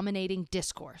dominating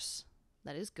discourse.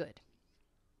 That is good.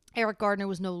 Eric Gardner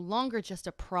was no longer just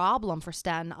a problem for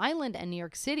Staten Island and New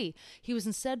York City. He was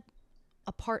instead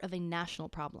a part of a national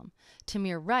problem.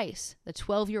 Tamir Rice, the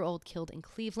 12-year-old killed in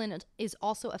Cleveland, is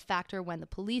also a factor when the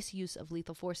police use of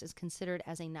lethal force is considered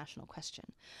as a national question.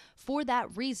 For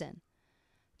that reason,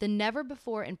 the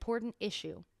never-before important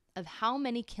issue of how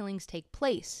many killings take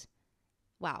place,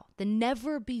 the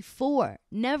never-before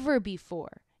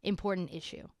important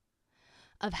issue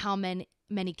of how many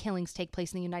killings take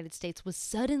place in the United States was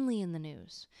suddenly in the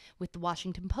news, with the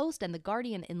Washington Post and the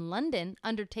Guardian in London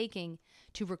undertaking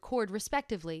to record,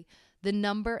 respectively, the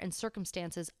number and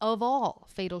circumstances of all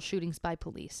fatal shootings by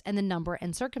police and the number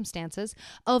and circumstances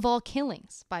of all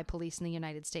killings by police in the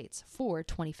United States for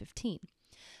 2015.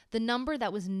 The number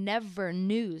that was never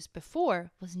news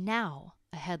before was now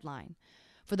a headline.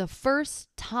 For the first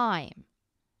time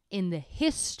in the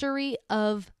history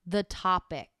of the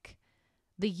topic,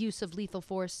 the use of lethal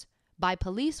force by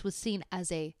police was seen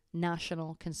as a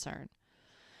national concern.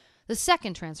 The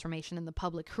second transformation in the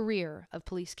public career of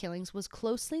police killings was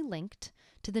closely linked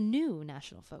to the new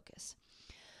national focus.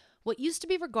 What used to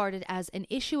be regarded as an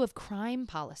issue of crime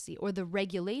policy or the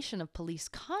regulation of police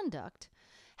conduct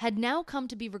had now come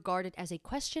to be regarded as a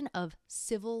question of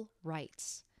civil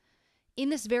rights. In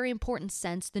this very important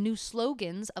sense, the new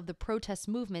slogans of the protest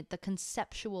movement, the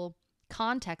conceptual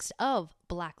context of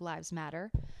Black Lives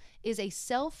Matter, is a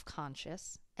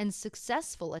self-conscious and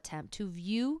successful attempt to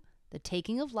view the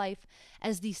taking of life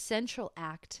as the central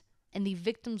act and the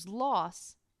victim's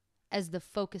loss as the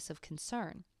focus of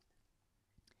concern.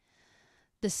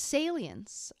 The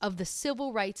salience of the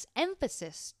civil rights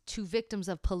emphasis to victims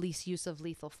of police use of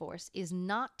lethal force is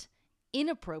not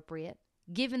inappropriate,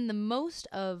 given most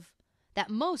of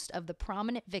the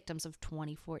prominent victims of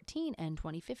 2014 and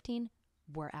 2015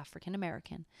 were African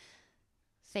American.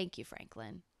 Thank you,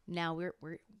 Franklin. Now we're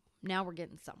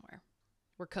getting somewhere.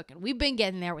 We're cooking. We've been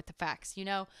getting there with the facts, you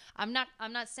know. I'm not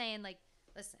saying, like,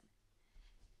 listen.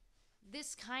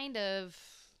 This kind of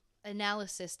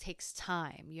analysis takes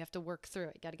time. You have to work through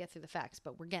it. You got to get through the facts,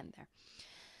 but we're getting there.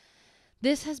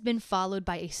 This has been followed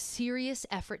by a serious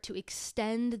effort to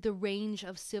extend the range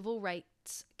of civil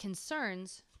rights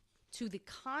concerns to the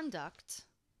conduct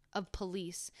of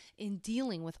police in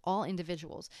dealing with all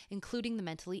individuals, including the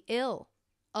mentally ill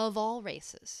of all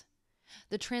races.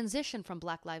 The transition from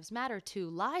Black Lives Matter to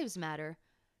Lives Matter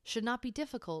should not be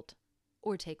difficult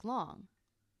or take long.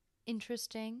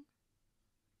 Interesting.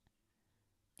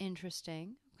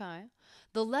 Okay.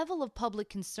 The level of public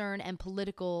concern and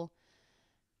political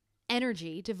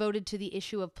energy devoted to the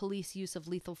issue of police use of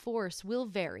lethal force will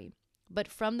vary. But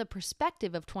from the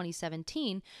perspective of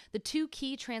 2017, the two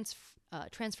key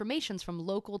transformations from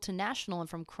local to national and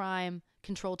from crime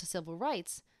control to civil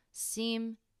rights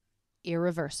seem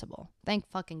irreversible. Thank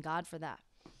fucking God for that.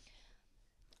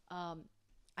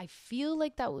 I feel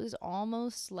like that was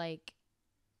almost like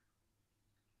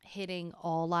hitting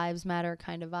all lives matter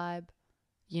kind of vibe.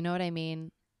 You know what I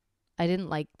mean? I didn't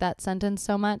like that sentence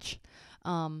so much.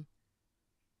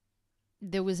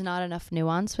 There was not enough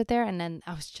nuance with there. And then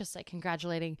I was just like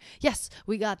congratulating, yes,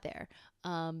 we got there.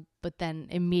 But then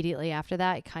immediately after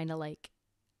that, it kind of like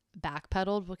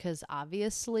backpedaled because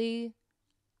obviously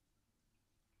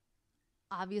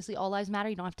all lives matter.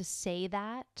 You don't have to say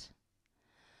that.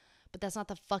 But that's not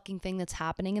the fucking thing that's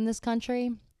happening in this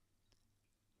country.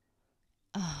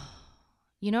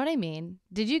 You know what I mean?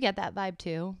 Did you get that vibe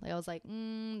too? Like I was like,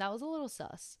 that was a little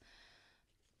sus.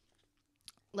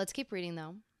 Let's keep reading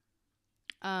though.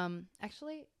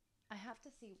 Actually, I have to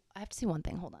see one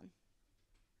thing. Hold on.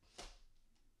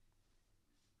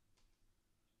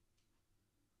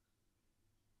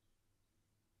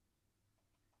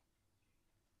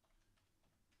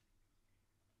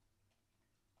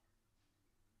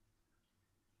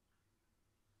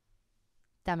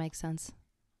 That makes sense.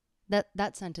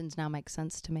 That sentence now makes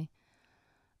sense to me.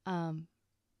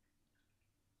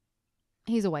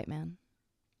 He's a white man.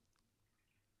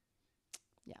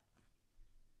 Yeah.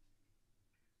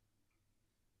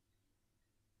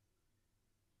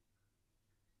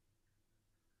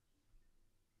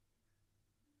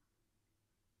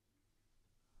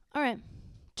 All right.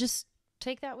 Just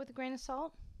take that with a grain of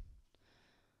salt.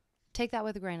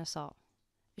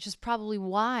 Which is probably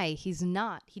why he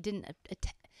didn't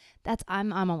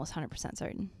I'm almost 100%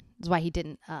 certain. That's why he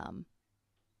didn't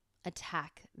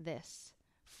attack this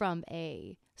from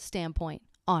a standpoint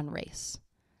on race.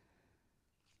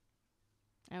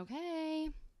 Okay.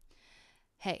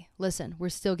 Hey, listen, we're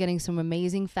still getting some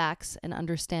amazing facts and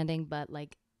understanding, but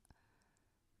like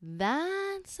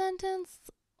that sentence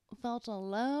felt a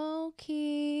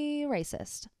low-key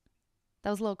racist.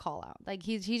 That was a little call out. Like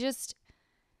he just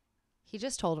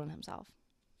told on himself.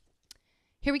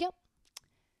 Here we go.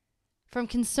 From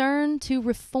concern to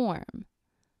reform.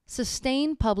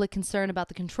 Sustained public concern about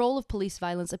the control of police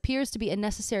violence appears to be a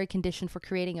necessary condition for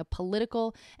creating a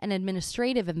political and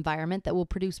administrative environment that will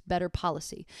produce better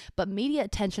policy. But media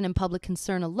attention and public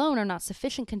concern alone are not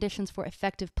sufficient conditions for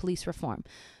effective police reform.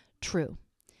 True.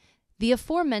 The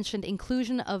aforementioned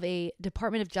inclusion of a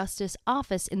Department of Justice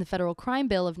office in the Federal Crime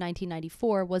Bill of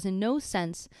 1994 was in no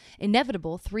sense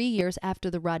inevitable 3 years after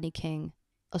the Rodney King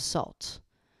assault.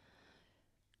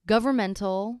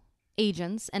 Governmental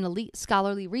agents and elite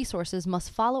scholarly resources must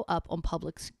follow up on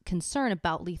public's concern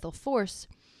about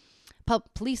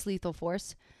police lethal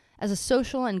force as a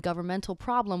social and governmental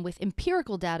problem with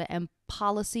empirical data and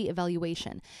policy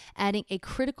evaluation, adding a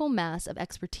critical mass of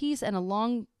expertise and a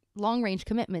long-range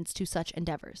commitments to such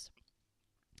endeavors.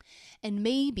 And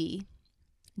maybe,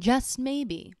 just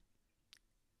maybe,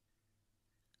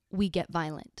 we get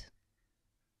violent.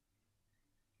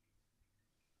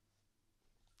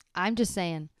 I'm just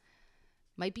saying,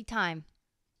 might be time,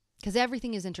 because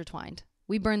everything is intertwined.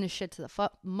 We burn this shit to the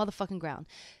motherfucking ground.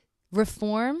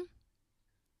 Reform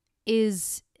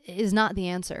is not the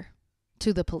answer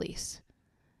to the police.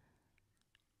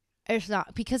 It's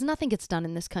not, because nothing gets done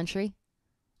in this country.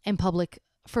 and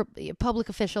for public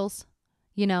officials,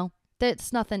 you know,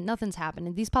 that's nothing's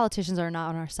happening. These politicians are not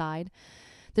on our side.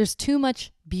 There's too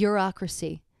much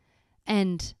bureaucracy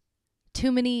and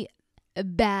too many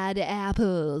bad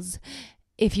apples,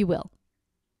 if you will.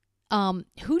 Who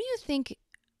do you think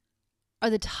are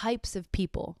the types of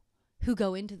people who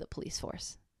go into the police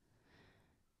force?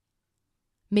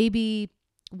 Maybe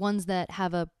ones that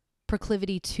have a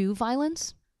proclivity to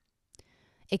violence,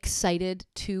 excited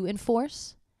to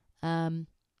enforce, men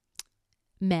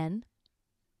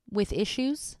with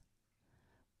issues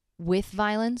with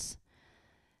violence.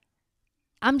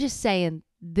 I'm just saying,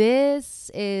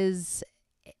 this is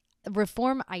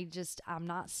reform. I'm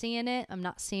not seeing it. I'm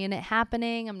not seeing it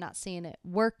happening. I'm not seeing it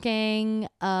working.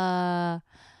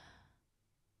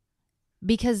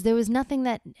 Because there was nothing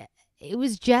that, it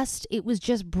was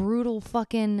just brutal.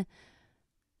 Fucking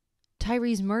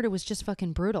Tyree's murder was just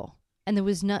fucking brutal. And there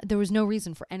was no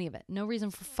reason for any of it. No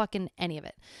reason for fucking any of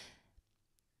it.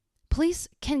 Police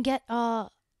can get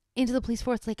into the police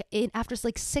force after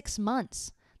 6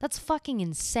 months. That's fucking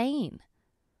insane.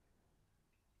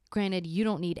 Granted, you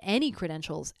don't need any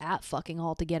credentials at fucking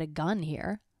all to get a gun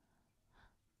here.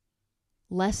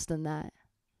 Less than that.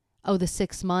 Oh, the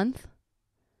 6 month?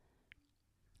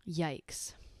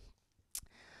 Yikes.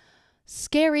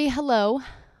 Scary, hello.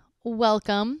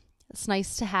 Welcome. It's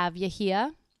nice to have you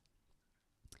here.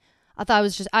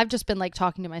 I've just been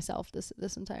talking to myself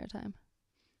this entire time.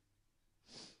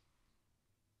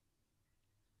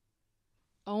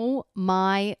 Oh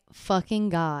my fucking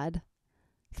God.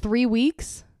 3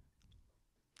 weeks?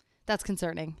 That's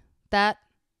concerning. That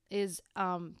is,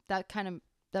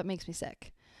 that makes me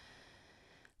sick.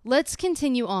 Let's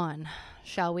continue on,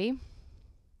 shall we?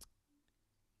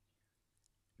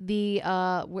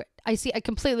 I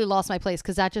completely lost my place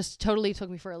because that just totally took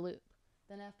me for a loop.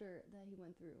 Then after that, he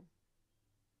went through,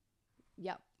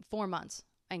 4 months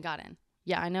and got in.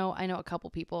 Yeah, I know a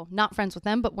couple people, not friends with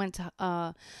them, but went to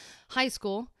high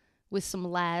school with some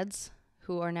lads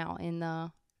who are now in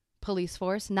the police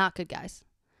force. Not good guys.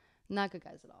 Not good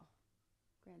guys at all.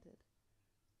 Granted.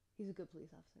 He's a good police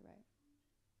officer, right?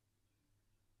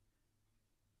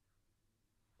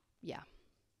 Yeah.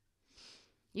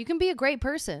 You can be a great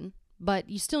person, but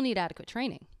you still need adequate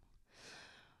training.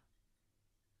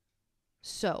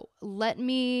 So let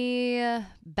me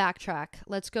backtrack.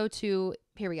 Let's go to,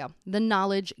 here we go, the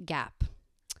knowledge gap.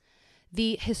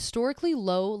 The historically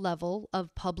low level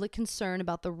of public concern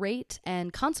about the rate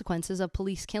and consequences of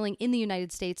police killing in the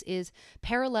United States is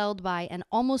paralleled by an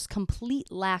almost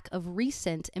complete lack of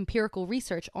recent empirical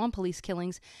research on police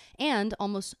killings and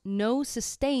almost no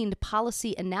sustained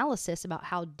policy analysis about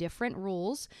how different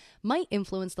rules might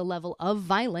influence the level of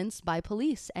violence by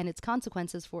police and its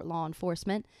consequences for law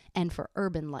enforcement and for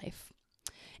urban life.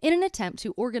 In an attempt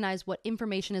to organize what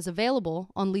information is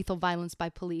available on lethal violence by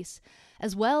police,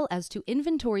 as well as to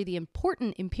inventory the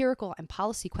important empirical and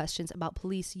policy questions about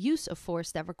police use of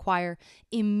force that require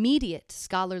immediate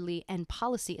scholarly and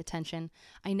policy attention,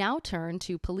 I now turn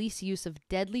to police use of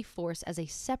deadly force as a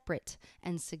separate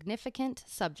and significant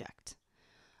subject.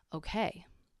 Okay.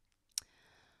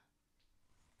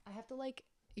 I have to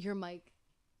your mic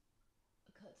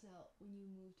cuts out when you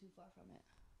move too far from it.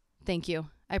 Thank you.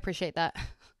 I appreciate that.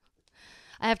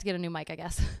 I have to get a new mic, I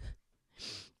guess.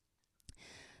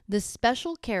 The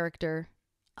special character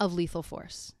of lethal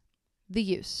force, the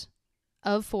use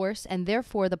of force, and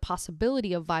therefore the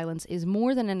possibility of violence is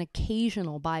more than an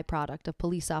occasional byproduct of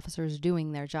police officers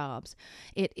doing their jobs.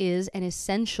 It is an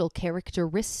essential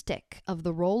characteristic of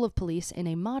the role of police in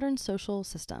a modern social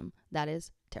system. That is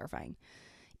terrifying.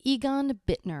 Egon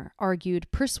Bittner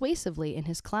argued persuasively in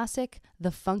his classic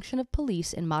The Function of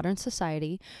Police in Modern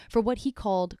Society for what he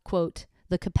called, quote,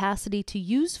 the capacity to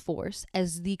use force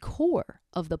as the core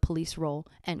of the police role,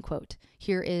 end quote.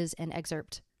 Here is an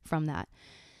excerpt from that.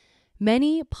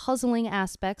 Many puzzling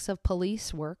aspects of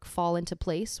police work fall into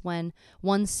place when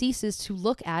one ceases to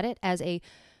look at it as a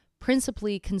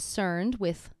principally concerned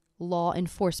with law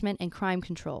enforcement and crime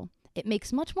control. It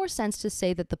makes much more sense to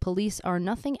say that the police are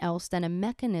nothing else than a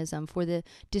mechanism for the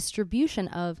distribution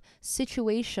of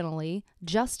situationally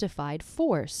justified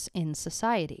force in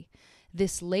society.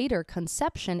 This later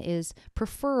conception is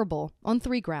preferable on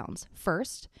 3 grounds.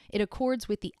 First, it accords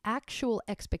with the actual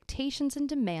expectations and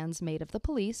demands made of the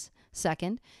police.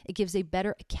 Second, it gives a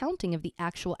better accounting of the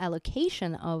actual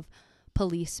allocation of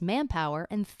police manpower.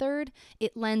 And third,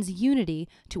 it lends unity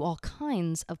to all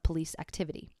kinds of police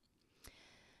activity.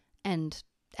 End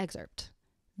excerpt.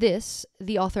 This,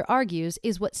 the author argues,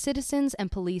 is what citizens and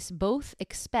police both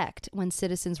expect when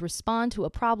citizens respond to a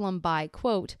problem by,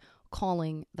 quote,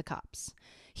 calling the cops.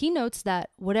 He notes that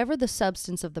whatever the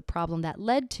substance of the problem that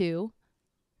led to,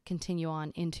 continue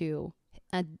on into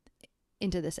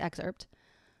this excerpt,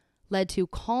 led to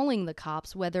calling the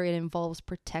cops, whether it involves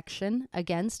protection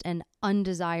against an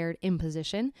undesired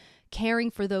imposition,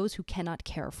 caring for those who cannot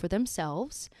care for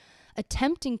themselves,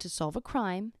 attempting to solve a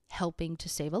crime, helping to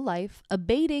save a life,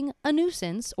 abating a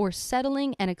nuisance, or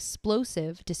settling an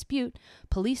explosive dispute,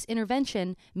 police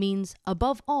intervention means,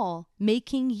 above all,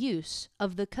 making use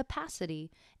of the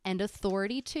capacity and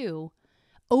authority to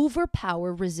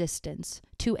overpower resistance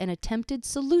to an attempted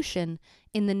solution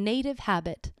in the native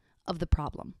habit of the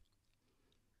problem.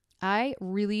 I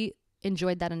really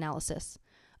enjoyed that analysis.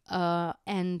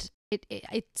 And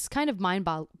it's kind of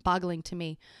mind-boggling to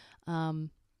me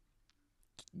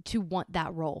to want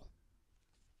that role.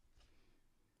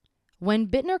 When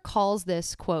Bittner calls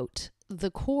this, quote, the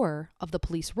core of the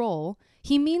police role,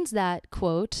 he means that,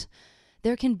 quote,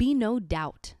 there can be no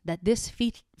doubt that this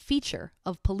feature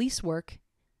of police work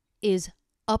is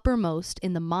uppermost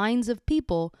in the minds of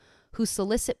people who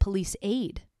solicit police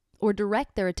aid or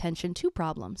direct their attention to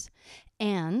problems,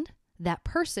 and that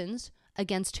persons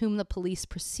against whom the police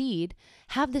proceed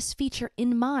have this feature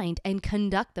in mind and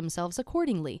conduct themselves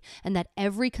accordingly, and that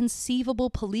every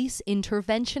conceivable police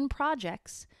intervention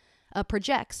projects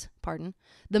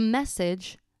the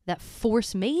message that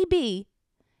force may be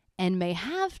and may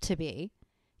have to be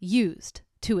used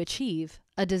to achieve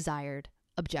a desired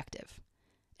objective.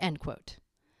 End quote.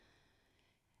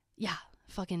 Yeah,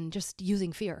 fucking just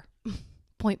using fear.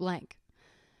 Point blank.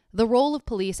 The role of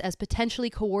police as potentially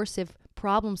coercive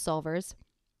problem solvers,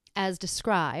 as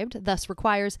described, thus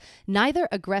requires neither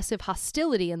aggressive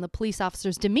hostility in the police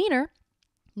officer's demeanor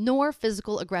nor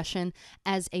physical aggression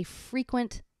as a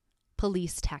frequent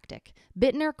police tactic.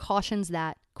 Bittner cautions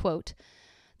that, quote,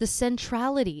 the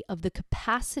centrality of the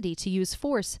capacity to use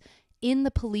force in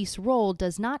the police role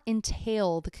does not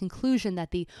entail the conclusion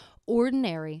that the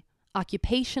ordinary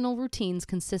occupational routines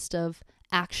consist of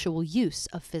actual use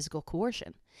of physical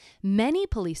coercion. Many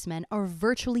policemen are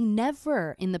virtually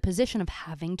never in the position of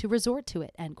having to resort to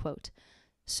it, end quote.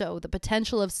 So the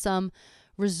potential of some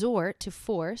resort to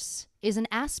force is an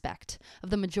aspect of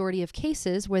the majority of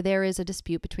cases where there is a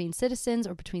dispute between citizens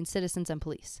or between citizens and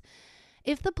police.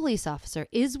 If the police officer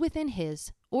is within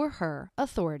his or her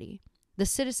authority, the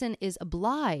citizen is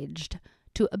obliged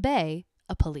to obey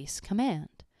a police command.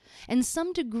 And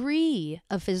some degree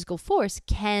of physical force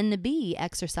can be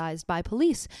exercised by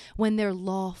police when their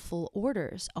lawful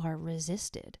orders are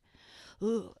resisted.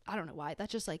 Ooh, I don't know why. That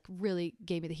just like really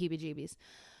gave me the heebie-jeebies.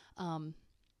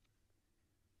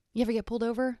 You ever get pulled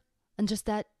over and just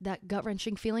that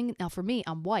gut-wrenching feeling? Now for me,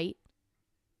 I'm white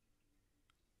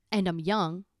and I'm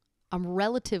young. I'm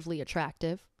relatively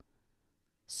attractive.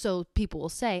 So people will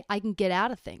say, I can get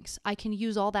out of things. I can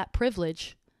use all that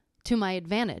privilege to my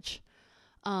advantage.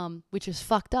 Which is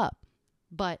fucked up,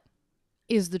 but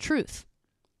is the truth.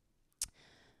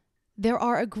 There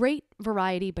are a great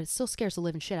variety, but it still scares the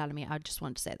living shit out of me. I just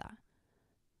wanted to say that.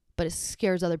 But it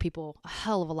scares other people a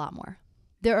hell of a lot more.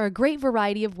 There are a great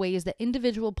variety of ways that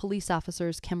individual police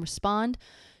officers can respond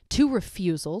to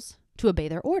refusals to obey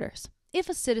their orders. If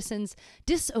a citizen's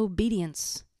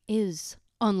disobedience is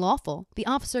unlawful, the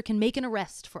officer can make an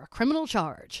arrest for a criminal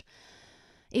charge.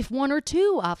 If one or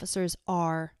two officers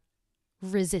are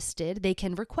resisted, they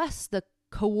can request the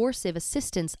coercive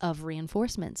assistance of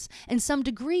reinforcements, and some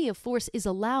degree of force is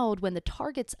allowed when the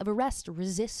targets of arrest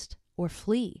resist or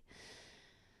flee.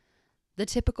 The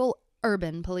typical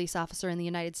urban police officer in the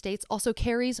United States also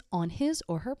carries on his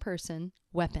or her person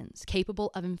weapons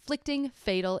capable of inflicting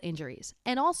fatal injuries,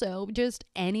 and also just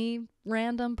any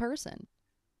random person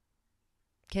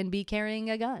can be carrying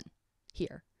a gun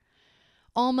here.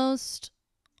 Almost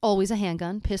always a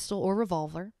handgun, pistol, or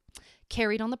revolver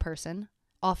carried on the person.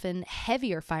 Often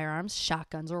heavier firearms,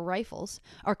 shotguns or rifles,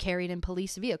 are carried in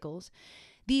police vehicles.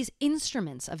 These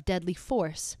instruments of deadly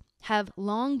force have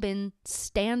long been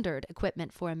standard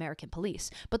equipment for American police,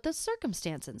 but the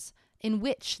circumstances in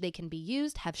which they can be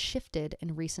used have shifted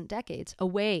in recent decades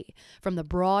away from the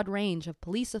broad range of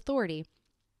police authority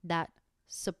that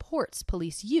supports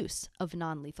police use of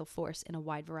non-lethal force in a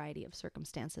wide variety of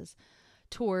circumstances,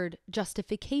 toward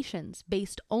justifications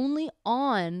based only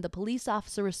on the police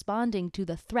officer responding to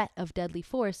the threat of deadly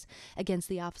force against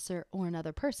the officer or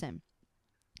another person.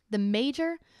 The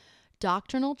major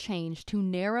doctrinal change to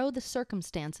narrow the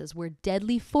circumstances where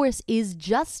deadly force is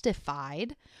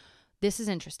justified. This is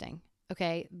interesting.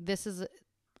 Okay,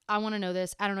 I want to know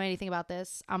this. I don't know anything about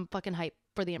this. I'm fucking hyped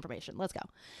for the information. Let's go.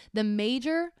 The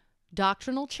major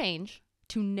doctrinal change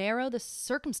to narrow the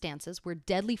circumstances where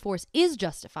deadly force is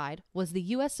justified was the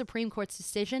U.S. Supreme Court's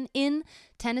decision in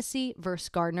Tennessee versus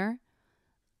Gardner.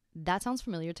 That sounds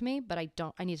familiar to me, but I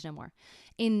need to know more.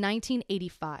 In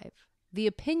 1985, the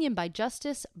opinion by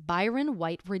Justice Byron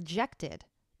White rejected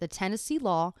the Tennessee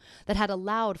law that had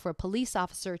allowed for a police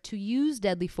officer to use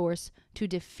deadly force to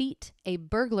defeat a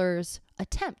burglar's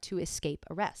attempt to escape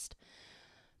arrest.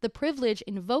 The privilege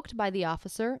invoked by the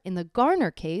officer in the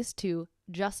Garner case to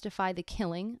justify the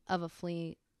killing of a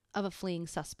fleeing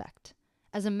suspect.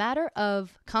 As a matter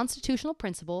of constitutional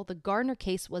principle, the Garner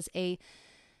case was a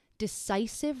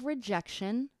decisive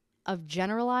rejection of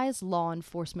generalized law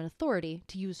enforcement authority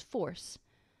to use force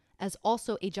as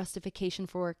also a justification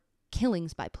for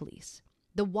killings by police.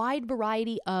 The wide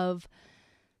variety of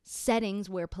settings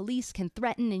where police can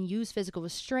threaten and use physical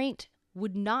restraint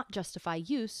would not justify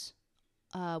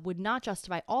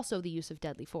also the use of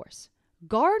deadly force.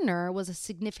 Gardner was a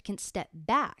significant step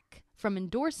back from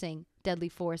endorsing deadly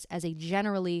force as a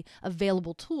generally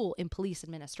available tool in police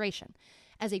administration.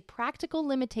 As a practical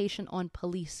limitation on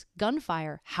police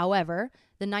gunfire, however,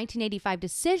 the 1985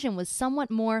 decision was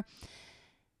somewhat more...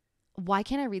 Why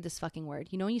can't I read this fucking word?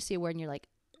 You know when you see a word and you're like,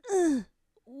 ugh,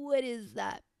 what is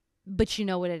that? But you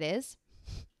know what it is?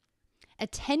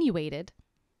 Attenuated.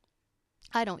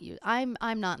 I'm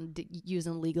not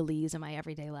using legalese in my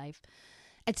everyday life.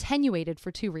 Attenuated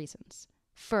for two reasons.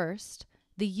 First,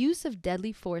 the use of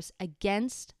deadly force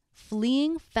against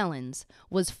fleeing felons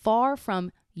was far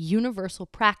from universal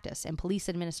practice in police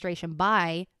administration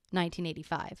by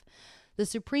 1985. The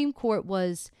Supreme Court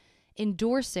was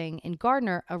endorsing in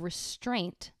Gardner a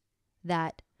restraint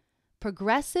that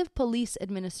progressive police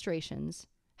administrations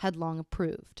had long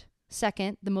approved.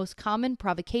 Second, the most common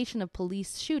provocation of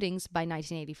police shootings by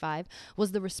 1985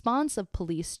 was the response of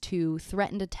police to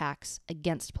threatened attacks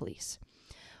against police.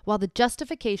 While the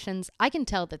justifications, I can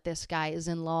tell that this guy is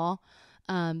in law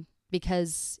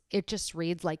because it just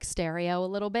reads like stereo a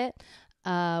little bit,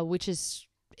 which is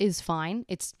fine.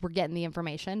 We're getting the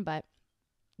information, but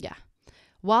yeah.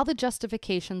 While the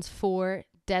justifications for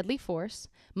deadly force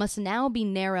must now be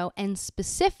narrow and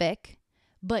specific,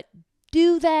 but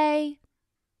do they?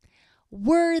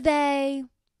 Were they?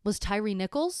 Was Tyree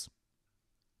Nichols?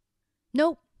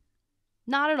 Nope,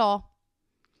 not at all.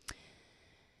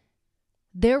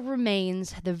 There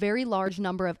remains the very large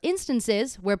number of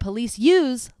instances where police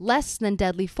use less than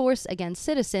deadly force against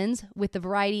citizens, with the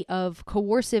variety of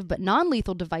coercive but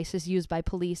non-lethal devices used by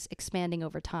police expanding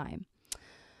over time.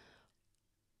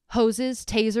 Hoses,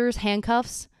 tasers,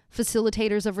 handcuffs,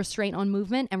 facilitators of restraint on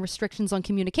movement, and restrictions on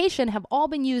communication have all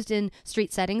been used in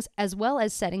street settings, as well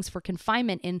as settings for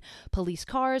confinement in police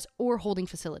cars or holding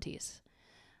facilities.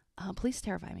 Police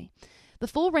terrify me. The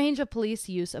full range of police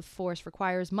use of force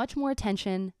requires much more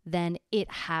attention than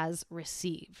it has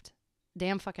received.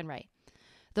 Damn fucking right.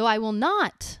 Though I will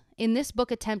not, in this book,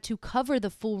 attempt to cover the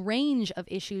full range of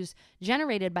issues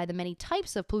generated by the many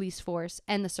types of police force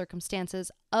and the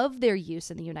circumstances of their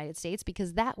use in the United States,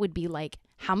 because that would be like,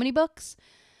 how many books?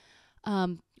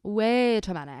 Way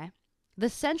too many. The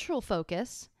central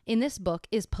focus in this book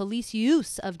is police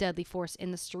use of deadly force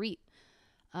in the street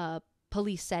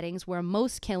police settings where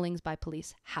most killings by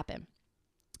police happen.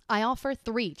 I offer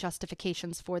 3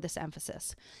 justifications for this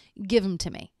emphasis. Give them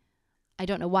to me. I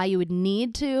don't know why you would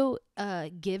need to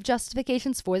give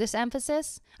justifications for this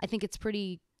emphasis. I think it's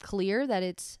pretty clear that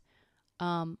it's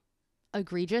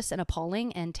egregious and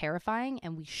appalling and terrifying,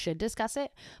 and we should discuss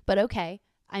it. But okay,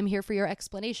 I'm here for your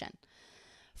explanation.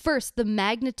 First, the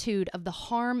magnitude of the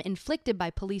harm inflicted by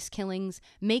police killings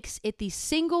makes it the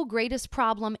single greatest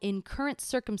problem in current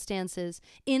circumstances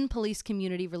in police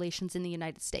community relations in the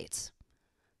United States.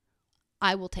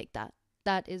 I will take that.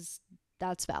 That's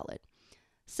valid.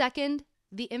 Second,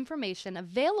 the information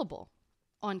available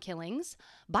on killings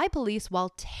by police,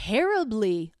 while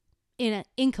terribly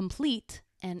incomplete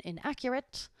and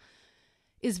inaccurate,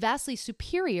 is vastly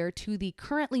superior to the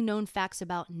currently known facts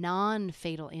about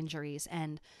non-fatal injuries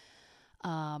and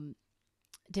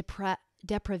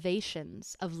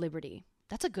deprivations of liberty.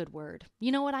 That's a good word.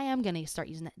 You know what? I am going to start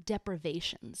using that.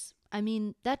 Deprivations. I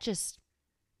mean, there's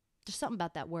something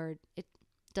about that word. It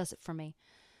does it for me.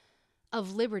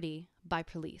 Of liberty by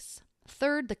police.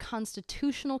 Third, the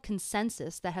constitutional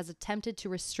consensus that has attempted to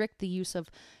restrict the use of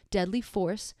deadly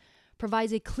force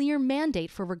provides a clear mandate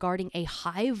for regarding a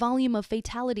high volume of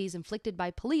fatalities inflicted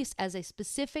by police as a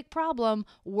specific problem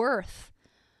worth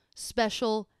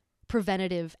special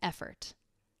preventative effort.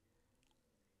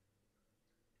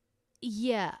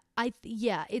 It's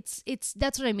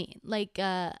that's what I mean. Like,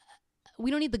 we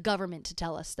don't need the government to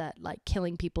tell us that like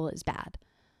killing people is bad.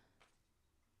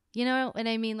 You know what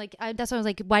I mean? Like, that's why I was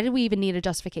like, why did we even need a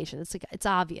justification? It's like, it's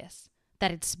obvious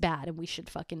that it's bad and we should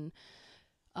fucking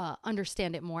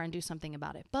understand it more and do something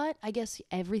about it. But I guess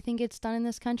everything gets done in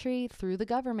this country through the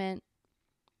government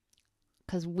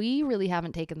because we really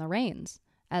haven't taken the reins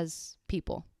as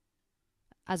people,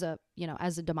 as a, you know,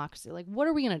 as a democracy. Like, what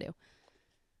are we going to do?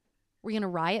 We're going to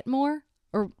riot more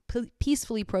or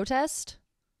peacefully protest?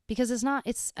 Because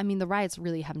I mean, the riots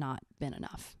really have not been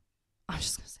enough. I'm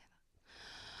just going to say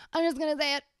that. I'm just going to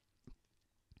say it.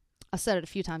 I've said it a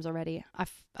few times already.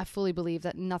 I fully believe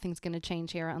that nothing's going to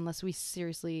change here unless we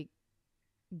seriously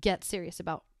get serious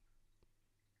about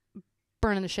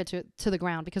burning the shit to the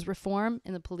ground, because reform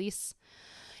in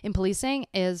policing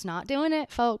is not doing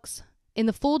it, folks. In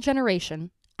the full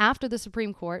generation after the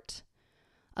Supreme Court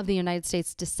of the United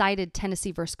States decided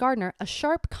Tennessee versus Gardner, a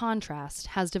sharp contrast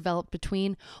has developed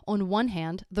between, on one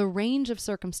hand, the range of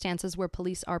circumstances where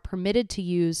police are permitted to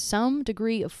use some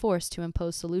degree of force to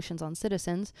impose solutions on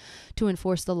citizens, to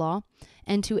enforce the law,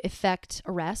 and to effect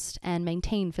arrest and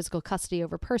maintain physical custody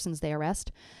over persons they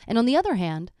arrest, and on the other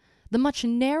hand, the much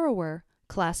narrower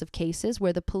class of cases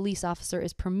where the police officer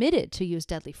is permitted to use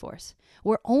deadly force,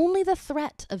 where only the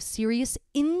threat of serious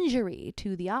injury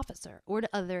to the officer or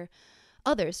to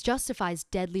others justifies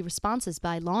deadly responses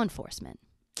by law enforcement.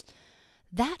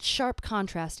 That sharp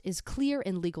contrast is clear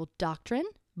in legal doctrine,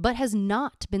 but has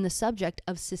not been the subject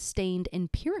of sustained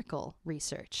empirical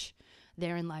research.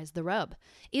 Therein lies the rub.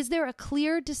 Is there a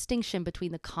clear distinction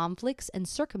between the conflicts and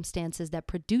circumstances that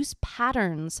produce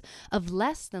patterns of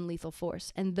less than lethal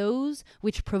force and those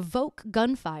which provoke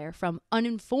gunfire from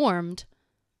uninformed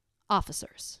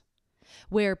officers?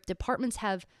 Where departments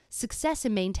have success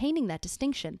in maintaining that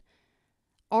distinction,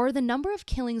 are the number of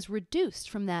killings reduced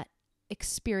from that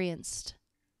experienced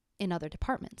in other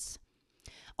departments?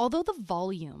 Although the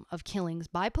volume of killings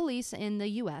by police in the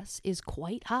U.S. is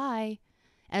quite high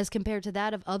as compared to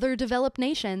that of other developed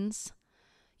nations,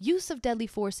 use of deadly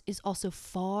force is also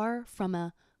far from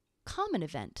a common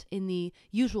event in the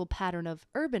usual pattern of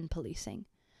urban policing.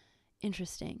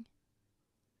 Interesting.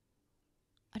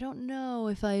 I don't know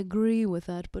if I agree with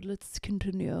that, but let's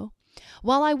continue.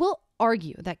 While I will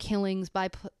argue that killings by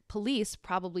police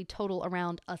probably total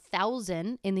around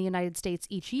 1,000 in the United States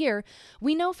each year,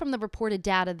 we know from the reported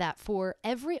data that for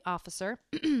every officer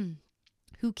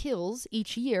who kills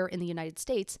each year in the United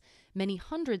States, many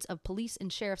hundreds of police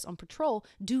and sheriffs on patrol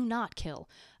do not kill.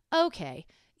 Okay,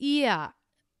 yeah,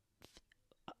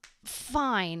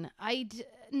 fine.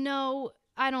 No,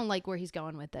 I don't like where he's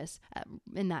going with this.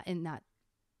 In that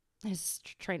his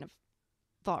train of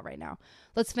thought right now.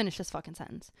 Let's finish this fucking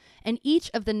sentence. And each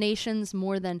of the nation's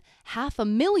more than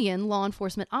 500,000 law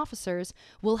enforcement officers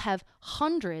will have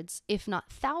hundreds, if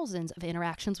not thousands, of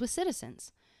interactions with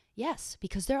citizens. Yes,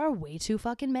 because there are way too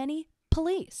fucking many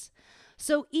police.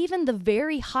 So even the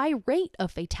very high rate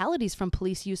of fatalities from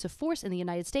police use of force in the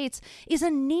United States is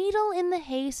a needle in the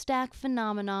haystack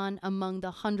phenomenon among the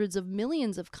hundreds of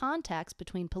millions of contacts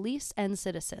between police and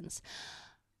citizens.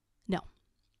 No.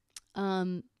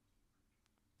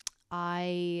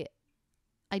 I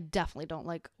definitely don't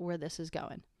like where this is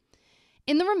going.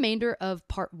 In the remainder of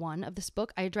part 1 of this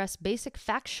book, I address basic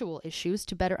factual issues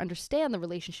to better understand the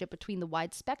relationship between the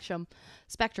wide spectrum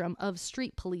of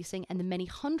street policing and the many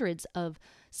hundreds of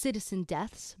citizen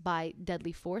deaths by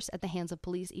deadly force at the hands of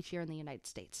police each year in the United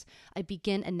States. I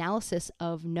begin analysis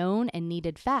of known and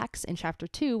needed facts in Chapter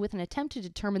 2 with an attempt to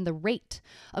determine the rate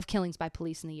of killings by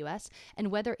police in the U.S.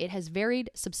 and whether it has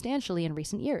varied substantially in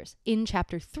recent years. In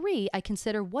Chapter 3, I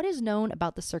consider what is known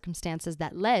about the circumstances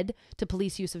that led to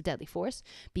police use of deadly force,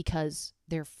 because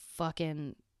they're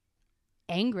fucking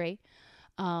angry,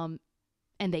 and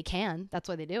that's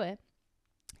why they do it.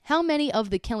 How many of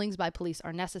the killings by police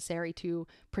are necessary to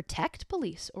protect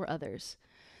police or others?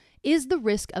 Is the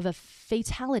risk of a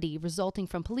fatality resulting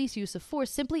from police use of force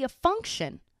simply a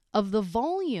function of the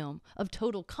volume of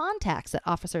total contacts that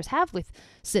officers have with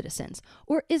citizens,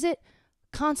 or is it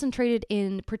concentrated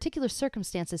in particular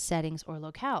circumstances, settings, or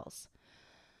locales?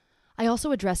 I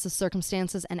also address the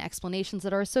circumstances and explanations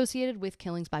that are associated with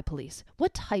killings by police.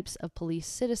 What types of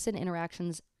police-citizen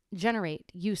interactions generate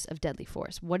use of deadly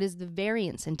force? What is the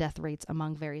variance in death rates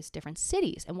among various different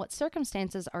cities? And what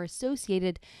circumstances are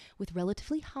associated with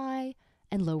relatively high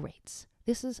and low rates?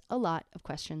 This is a lot of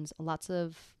questions, lots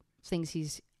of things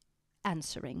he's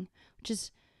answering, which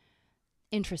is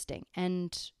interesting.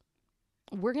 And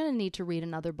we're going to need to read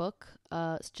another book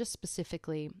just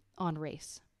specifically on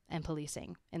race and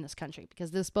policing in this country,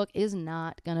 because this book is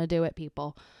not going to do it,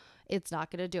 people. It's not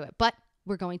going to do it. But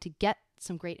we're going to get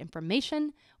some great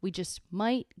information. We just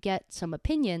might get some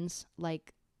opinions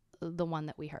like the one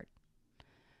that we heard.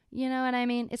 You know what I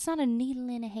mean? It's not a needle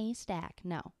in a haystack.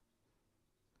 No.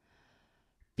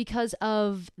 Because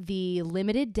of the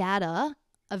limited data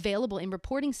available in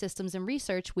reporting systems and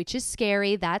research, which is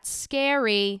scary, that's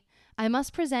scary, I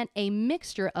must present a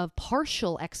mixture of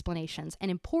partial explanations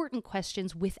and important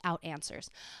questions without answers.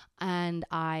 And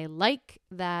I like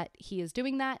that he is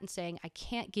doing that and saying, I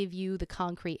can't give you the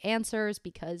concrete answers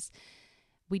because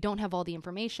we don't have all the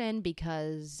information,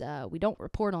 because we don't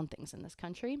report on things in this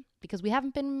country, because we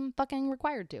haven't been fucking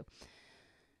required to.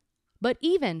 But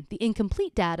even the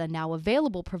incomplete data now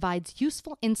available provides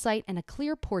useful insight and a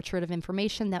clear portrait of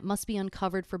information that must be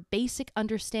uncovered for basic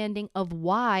understanding of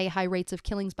why high rates of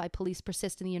killings by police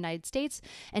persist in the United States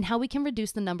and how we can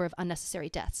reduce the number of unnecessary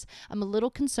deaths. I'm a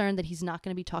little concerned that he's not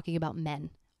going to be talking about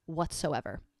men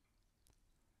whatsoever.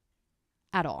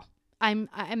 At all. I'm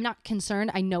not concerned.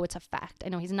 I know it's a fact. I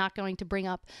know he's not going to bring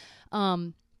up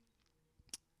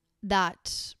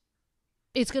that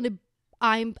it's going to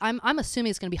I'm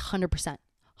assuming it's going to be 100%.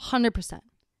 100%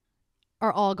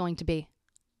 are all going to be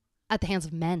at the hands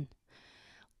of men,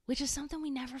 which is something we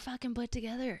never fucking put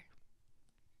together.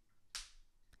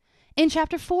 In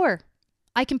chapter 4,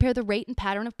 I compare the rate and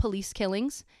pattern of police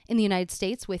killings in the United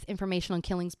States with information on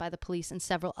killings by the police in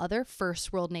several other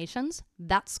first world nations.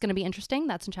 That's going to be interesting.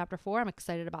 That's in chapter 4. I'm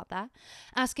excited about that.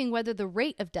 Asking whether the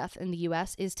rate of death in the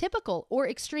U.S. is typical or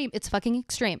extreme. It's fucking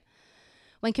extreme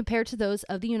when compared to those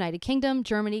of the United Kingdom,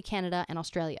 Germany, Canada, and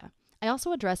Australia. I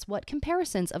also address what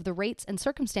comparisons of the rates and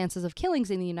circumstances of killings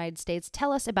in the United States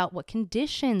tell us about what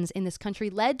conditions in this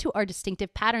country led to our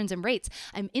distinctive patterns and rates.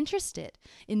 I'm interested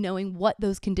in knowing what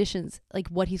those conditions, like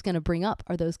what he's going to bring up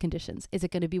are those conditions. Is it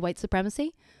going to be white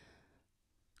supremacy?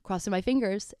 Crossing my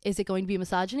fingers. Is it going to be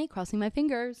misogyny? Crossing my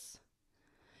fingers.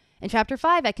 In chapter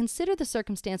 5, I consider the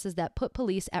circumstances that put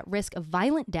police at risk of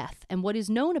violent death and what is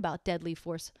known about deadly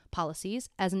force policies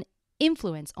as an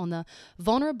influence on the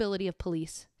vulnerability of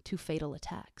police to fatal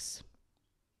attacks.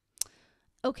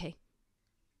 Okay,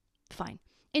 fine.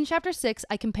 In chapter 6,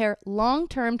 I compare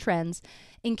long-term trends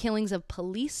in killings of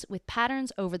police with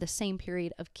patterns over the same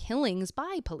period of killings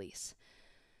by police.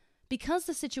 Because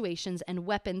the situations and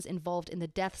weapons involved in the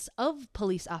deaths of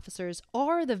police officers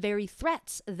are the very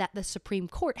threats that the Supreme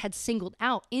Court had singled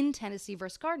out in Tennessee v.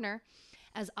 Gardner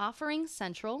as offering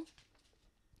central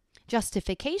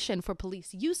justification for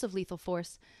police use of lethal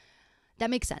force, that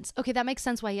makes sense. Okay, that makes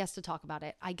sense why he has to talk about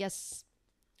it. I guess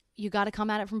you got to come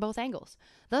at it from both angles.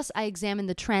 Thus, I examine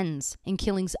the trends in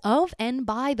killings of and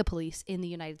by the police in the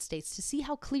United States to see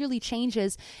how clearly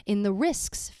changes in the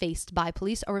risks faced by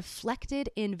police are reflected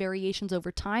in variations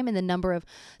over time in the number of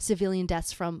civilian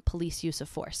deaths from police use of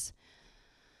force.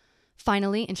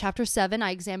 Finally, in chapter 7,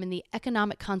 I examine the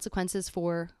economic consequences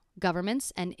for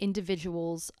governments and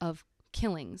individuals of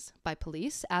killings by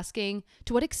police, asking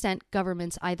to what extent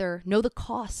governments either know the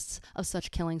costs of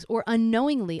such killings or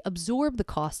unknowingly absorb the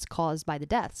costs caused by the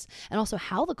deaths, and also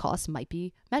how the costs might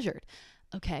be measured.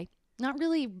 Okay, not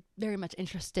really very much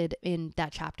interested in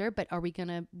that chapter, but are we going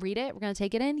to read it? We're going to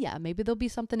take it in? Yeah, maybe there'll be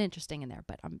something interesting in there,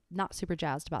 but I'm not super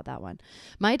jazzed about that one.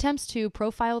 My attempts to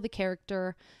profile the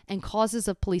character and causes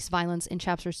of police violence in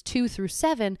chapters 2 through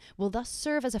 7 will thus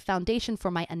serve as a foundation for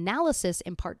my analysis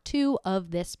in part 2 of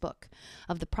this book,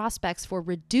 of the prospects for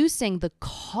reducing the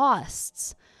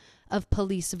costs of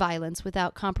police violence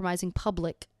without compromising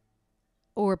public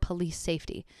or police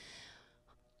safety.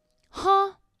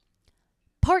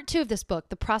 Part 2 of this book,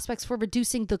 the prospects for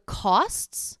reducing the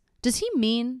costs. Does he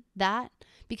mean that?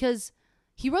 Because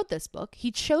he wrote this book, he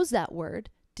chose that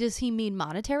word. Does he mean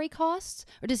monetary costs?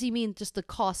 Or does he mean just the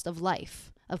cost of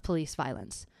life of police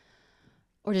violence?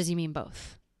 Or does he mean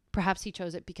both? Perhaps he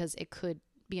chose it because it could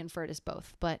be inferred as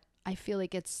both, but I feel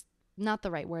like it's not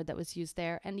the right word that was used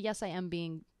there. And yes, I'm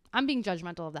being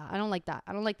judgmental of that. I don't like that.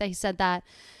 I don't like that he said that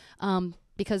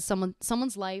because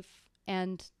someone's life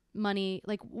and money,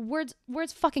 like words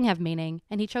fucking have meaning,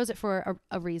 and he chose it for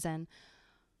a reason.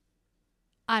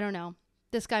 I don't know.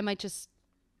 This guy might just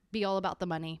be all about the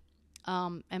money.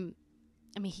 And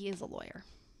I mean, he is a lawyer,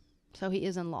 so he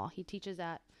is in law. He teaches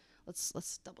at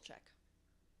let's double check.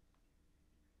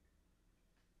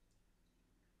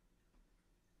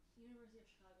 University of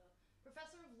Chicago.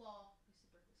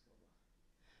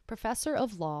 Professor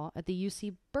of law at the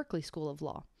UC Berkeley School of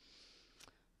Law.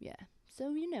 Yeah.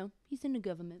 So, he's in the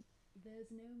government. There's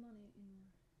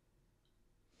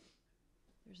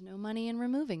no money in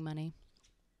removing money.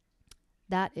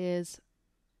 That is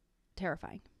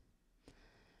terrifying.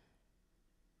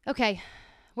 Okay,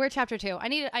 we're at chapter 2. I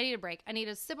need a break. I need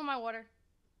a sip of my water.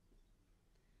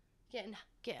 Get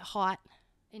hot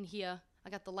in here. I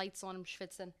got the lights on. I'm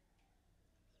schwitzing.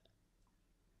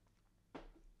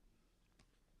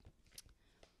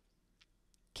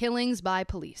 Killings by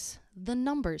police. The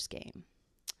numbers game.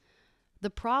 The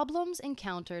problems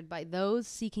encountered by those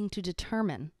seeking to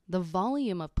determine the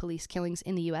volume of police killings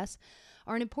in the U.S.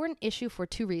 are an important issue for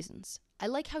two reasons. I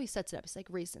like how he sets it up. It's like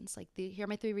reasons. Like, here are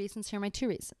my 3 reasons, here are my 2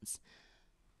 reasons.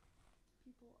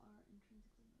 People are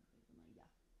intrinsically motivated for money. Yeah.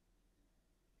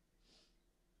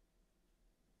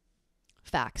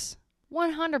 Facts.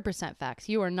 100% facts.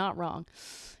 You are not wrong.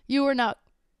 You are not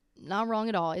wrong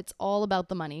at all. It's all about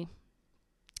the money.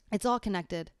 It's all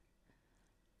connected.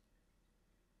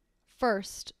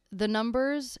 First, the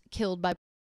numbers killed by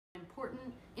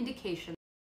important indication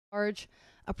how large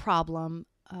a problem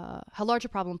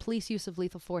police use of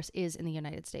lethal force is in the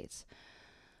United States.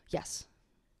 Yes.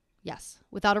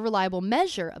 Without a reliable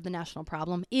measure of the national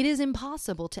problem, it is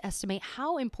impossible to estimate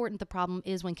how important the problem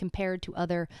is when compared to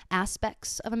other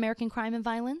aspects of American crime and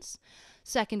violence.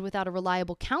 Second, without a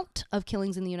reliable count of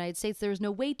killings in the United States, there is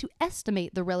no way to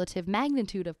estimate the relative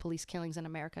magnitude of police killings in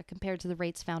America compared to the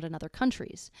rates found in other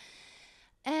countries.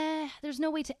 There's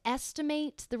no way to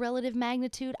estimate the relative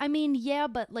magnitude. I mean, yeah,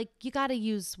 but like you got to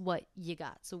use what you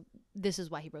got. So this is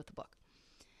why he wrote the book.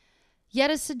 Yet,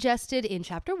 as suggested in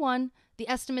Chapter 1, the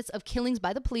estimates of killings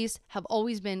by the police have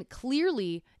always been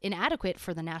clearly inadequate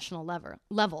for the national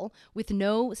level, with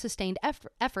no sustained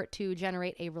effort to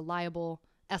generate a reliable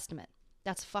estimate.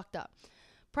 That's fucked up.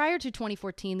 Prior to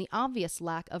 2014, the obvious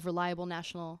lack of reliable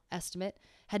national estimate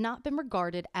had not been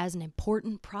regarded as an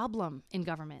important problem in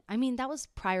government. I mean, that was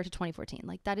prior to 2014.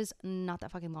 Like, that is not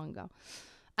that fucking long ago.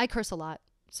 I curse a lot.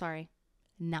 Sorry.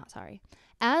 Not sorry.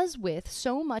 As with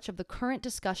so much of the current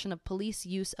discussion of police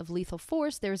use of lethal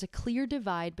force, there is a clear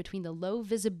divide between the low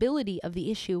visibility of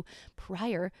the issue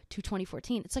prior to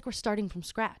 2014. It's like we're starting from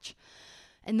scratch.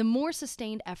 And the more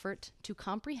sustained effort to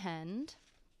comprehend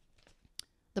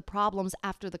the problems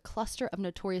after the cluster of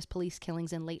notorious police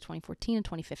killings in late 2014 and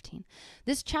 2015.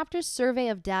 This chapter's survey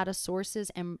of data sources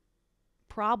and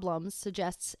problems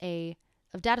suggests a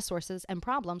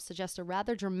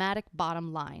rather dramatic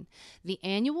bottom line. The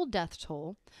annual death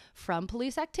toll from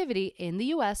police activity in the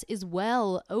U.S. is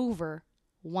well over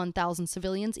 1,000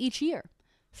 civilians each year,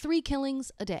 3 killings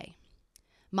a day.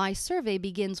 My survey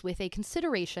begins with a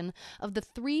consideration of the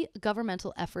 3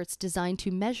 governmental efforts designed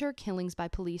to measure killings by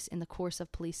police in the course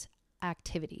of police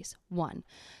activities. 1.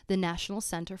 The National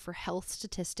Center for Health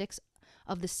Statistics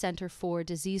of the Center for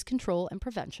Disease Control and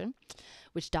Prevention,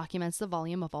 which documents the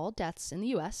volume of all deaths in the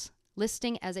U.S.,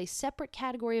 listing as a separate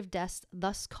category of deaths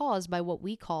thus caused by what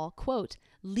we call, quote,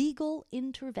 legal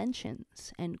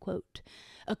interventions, end quote,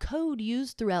 a code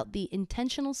used throughout the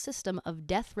intentional system of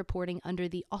death reporting under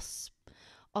the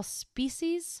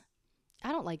auspices.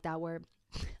 I don't like that word.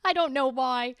 I don't know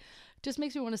why. Just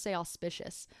makes me want to say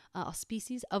auspicious.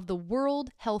 Auspices of the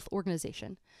World Health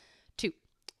Organization. 2.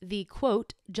 The,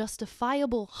 quote,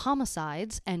 justifiable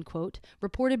homicides, end quote,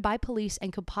 reported by police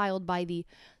and compiled by the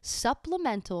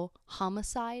Supplemental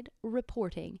Homicide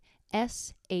Reporting,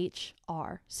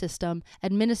 SHR, system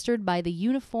administered by the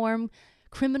Uniform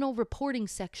Criminal Reporting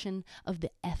Section of the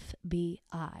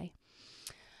FBI.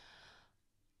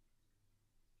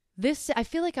 I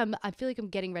feel like I'm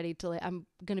getting ready to, I'm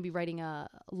going to be writing a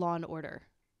Law and Order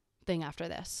thing after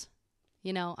this.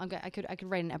 You know, I could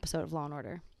write an episode of Law and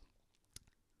Order.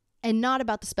 And not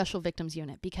about the Special Victims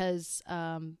Unit, because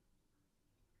that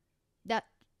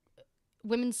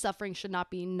women's suffering should not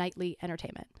be nightly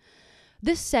entertainment.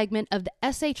 This segment of the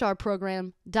SHR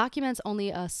program documents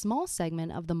only a small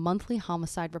segment of the monthly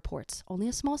homicide reports. Only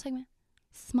a small segment.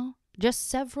 Small. Just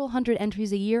several hundred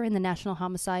entries a year in the national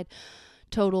homicide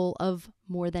total of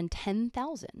more than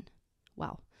 10,000.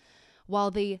 Wow.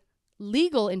 While the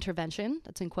legal intervention,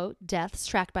 that's in quote, deaths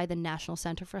tracked by the National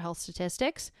Center for Health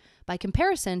Statistics, by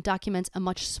comparison, documents a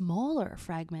much smaller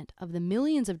fragment of the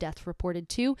millions of deaths reported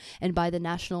to and by the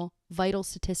National Vital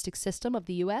Statistics System of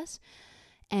the U.S.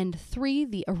 And 3,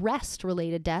 the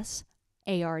arrest-related deaths,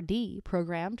 ARD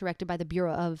program, directed by the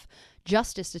Bureau of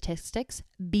Justice Statistics,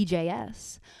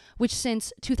 BJS, which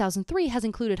since 2003 has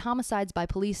included homicides by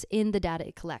police in the data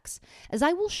it collects. As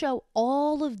I will show,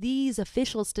 all of these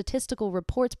official statistical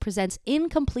reports presents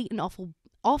incomplete and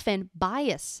often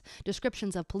biased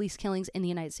descriptions of police killings in the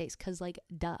United States. Because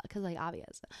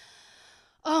obvious.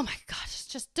 Oh my gosh,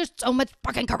 there's so much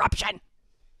fucking corruption.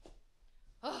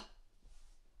 Ugh.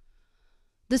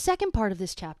 The second part of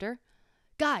this chapter,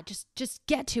 God, just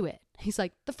get to it. He's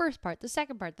like, the first part, the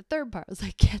second part, the third part. I was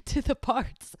like, get to the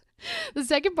parts. The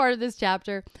second part of this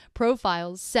chapter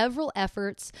profiles several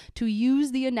efforts to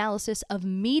use the analysis of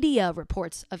media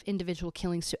reports of individual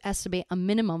killings to estimate a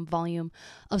minimum volume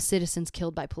of citizens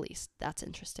killed by police. That's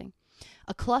interesting.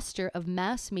 A cluster of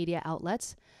mass media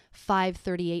outlets,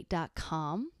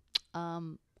 538.com.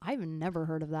 I've never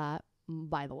heard of that,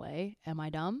 by the way. Am I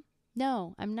dumb?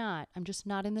 No, I'm not. I'm just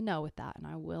not in the know with that, and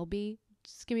I will be.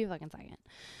 Just give me a fucking second.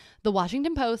 The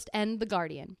Washington Post and The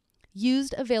Guardian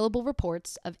used available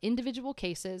reports of individual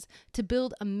cases to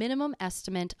build a minimum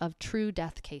estimate of true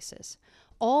death cases.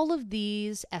 All of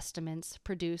these estimates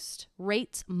produced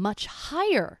rates much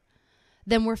higher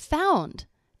than were found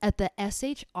at the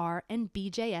SHR and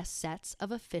BJS sets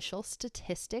of official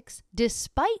statistics,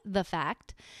 despite the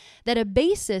fact that a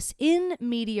basis in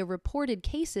media reported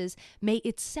cases may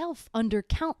itself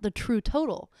undercount the true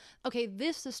total. Okay,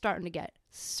 this is starting to get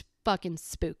fucking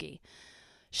spooky.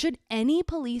 Should any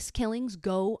police killings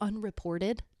go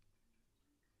unreported?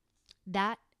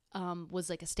 That was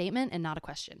like a statement and not a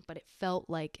question, but it felt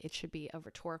like it should be a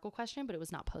rhetorical question, but it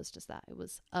was not posed as that. It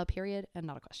was a period and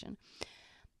not a question.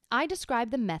 I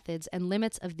describe the methods and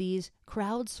limits of these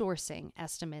crowdsourcing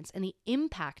estimates and the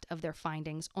impact of their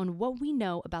findings on what we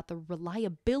know about the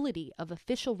reliability of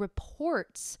official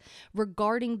reports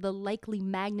regarding the likely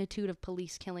magnitude of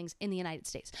police killings in the United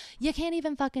States. You can't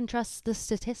even fucking trust the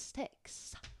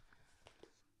statistics.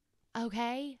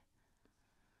 Okay?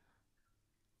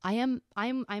 I am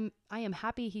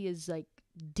happy he is like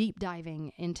deep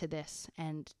diving into this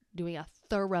and doing a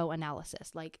thorough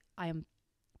analysis. Like, I am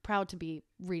proud to be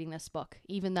reading this book,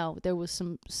 even though there was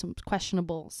some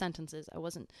questionable sentences I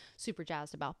wasn't super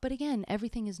jazzed about. But again,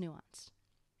 everything is nuanced.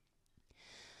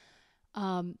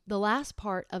 The last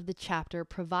part of the chapter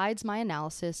provides my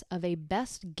analysis of a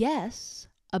best guess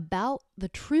about the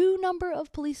true number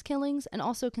of police killings and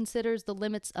also considers the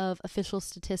limits of official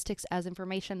statistics as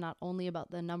information not only about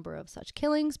the number of such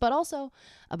killings, but also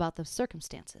about the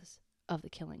circumstances of the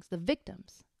killings, the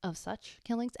victims of such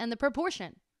killings, and the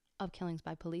proportion of killings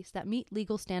by police that meet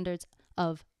legal standards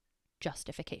of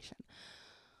justification.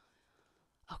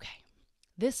 Okay.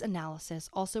 This analysis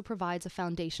also provides a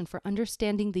foundation for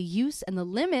understanding the use and the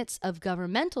limits of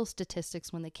governmental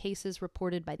statistics when the cases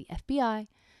reported by the FBI,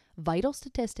 vital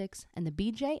statistics, and the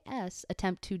BJS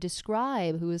attempt to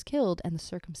describe who was killed and the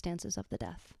circumstances of the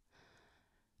death.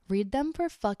 Read them for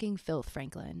fucking filth,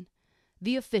 Franklin.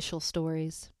 The official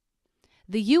stories.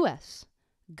 The U.S.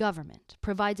 government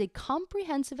provides a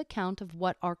comprehensive account of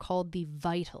what are called the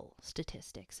vital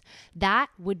statistics. That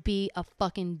would be a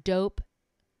fucking dope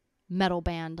metal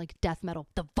band, like death metal,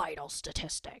 the vital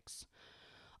statistics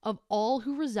of all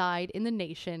who reside in the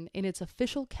nation in its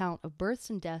official count of births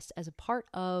and deaths as a part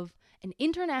of an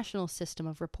international system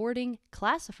of reporting,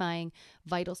 classifying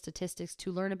vital statistics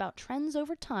to learn about trends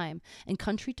over time and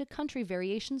country to country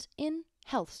variations in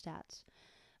health stats.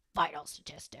 Vital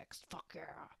statistics, fuck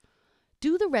yeah.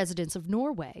 Do the residents of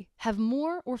Norway have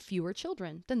more or fewer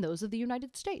children than those of the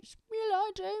United States? Well,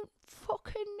 I don't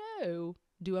fucking know.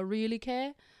 Do I really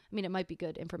care? I mean, it might be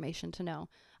good information to know.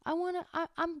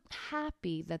 I'm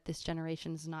happy that this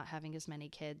generation is not having as many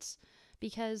kids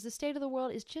because the state of the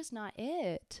world is just not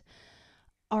it.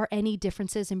 Are any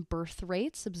differences in birth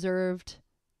rates observed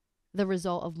the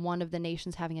result of one of the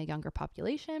nations having a younger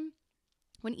population?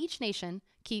 When each nation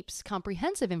keeps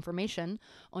comprehensive information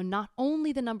on not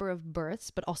only the number of births,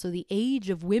 but also the age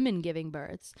of women giving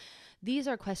births, these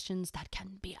are questions that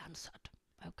can be answered.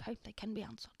 Okay, they can be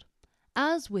answered.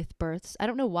 As with births, I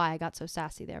don't know why I got so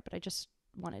sassy there, but I just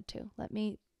wanted to. Let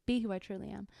me be who I truly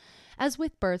am. As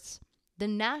with births, the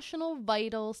National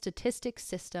Vital Statistics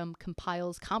System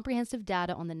compiles comprehensive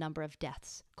data on the number of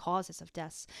deaths, causes of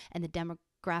deaths, and the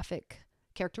demographic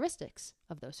characteristics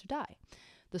of those who die.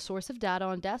 The source of data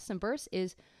on deaths and births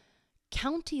is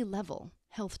county-level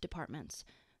health departments.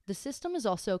 The system is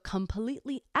also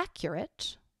completely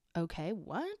accurate. Okay,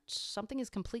 what? Something is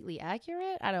completely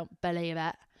accurate? I don't believe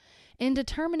it. In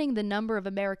determining the number of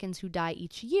Americans who die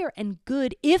each year, and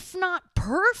good, if not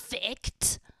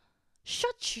perfect,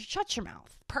 shut your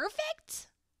mouth. Perfect?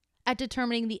 At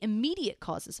determining the immediate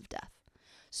causes of death.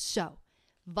 So,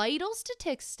 vital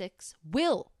statistics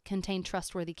will contain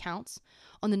trustworthy counts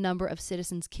on the number of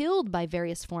citizens killed by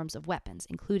various forms of weapons,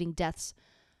 including deaths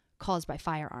caused by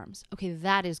firearms. Okay,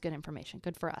 that is good information.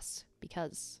 Good for us,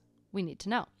 because we need to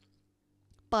know.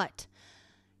 But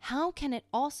how can it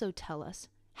also tell us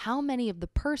how many of the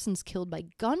persons killed by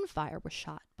gunfire were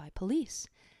shot by police?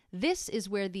 This is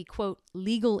where the, quote,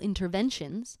 legal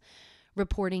interventions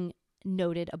reporting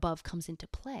noted above comes into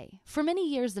play. For many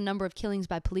years, the number of killings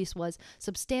by police was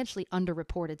substantially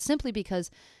underreported simply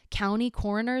because county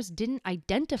coroners didn't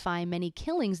identify many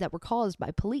killings that were caused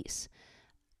by police.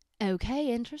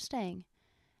 Okay, interesting.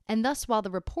 And thus, while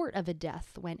the report of a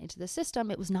death went into the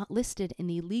system, it was not listed in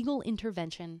the legal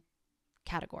intervention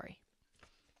category.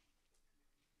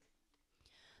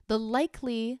 The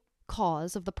likely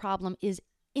cause of the problem is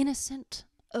innocent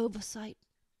oversight.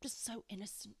 Just so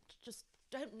innocent. Just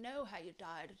don't know how you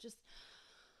died.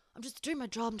 I'm just doing my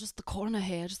job. I'm just the coroner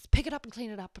here. Just pick it up and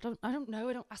clean it up. I don't know.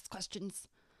 I don't ask questions.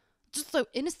 Just so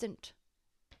innocent.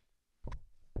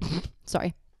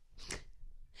 Sorry.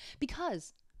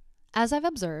 Because, as I've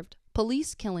observed,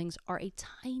 police killings are a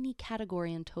tiny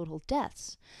category in total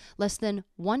deaths, less than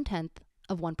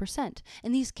 0.1%.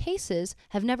 And these cases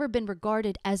have never been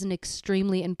regarded as an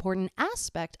extremely important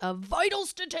aspect of vital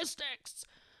statistics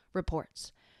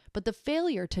reports. But the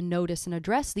failure to notice and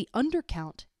address the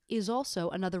undercount is also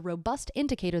another robust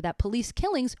indicator that police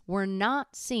killings were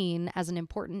not seen as an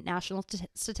important national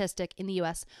statistic in the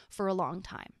U.S. for a long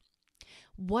time.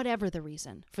 Whatever the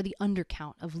reason for the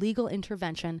undercount of legal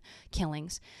intervention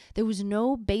killings, there was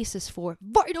no basis for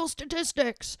vital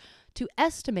statistics to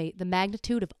estimate the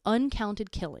magnitude of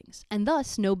uncounted killings, and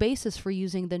thus no basis for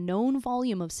using the known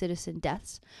volume of citizen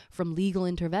deaths from legal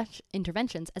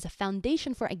interventions as a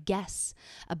foundation for a guess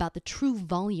about the true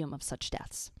volume of such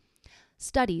deaths.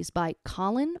 Studies by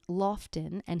Colin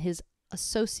Lofton and his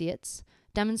associates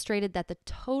demonstrated that the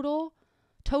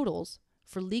totals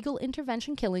for legal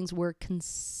intervention killings were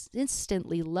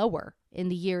consistently lower in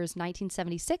the years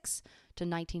 1976 to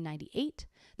 1998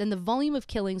 than the volume of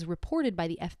killings reported by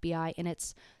the FBI in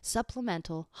its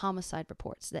supplemental homicide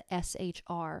reports, the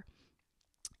SHR.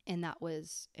 And that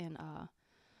was in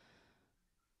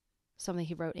something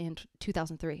he wrote in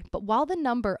 2003. But while the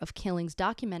number of killings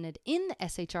documented in the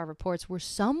SHR reports were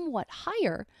somewhat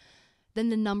higher than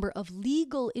the number of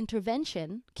legal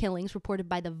intervention killings reported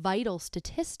by the vital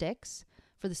statistics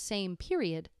for the same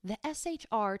period, the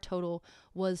SHR total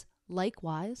was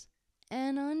likewise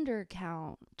an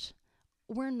undercount.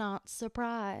 We're not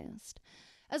surprised.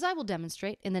 As I will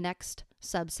demonstrate in the next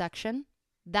subsection,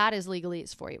 that is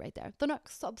legalese for you right there. The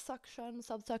next subsection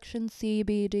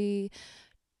CBD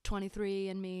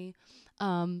 23andMe.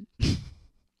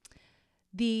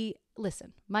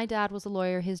 Listen, my dad was a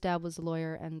lawyer, his dad was a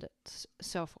lawyer, and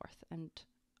so forth. And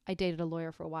I dated a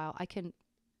lawyer for a while. I can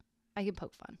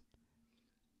poke fun.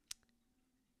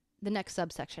 The next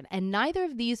subsection. And neither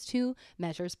of these two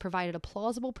measures provided a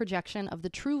plausible projection of the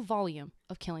true volume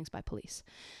of killings by police.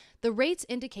 The rates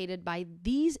indicated by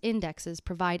these indexes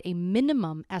provide a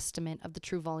minimum estimate of the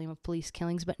true volume of police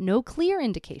killings, but no clear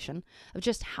indication of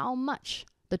just how much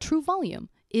the true volume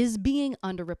is being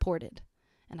underreported.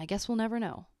 And I guess we'll never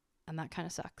know. And that kind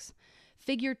of sucks.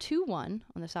 Figure 2.1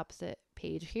 on this opposite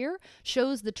page here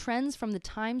shows the trends from the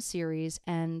time series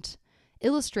and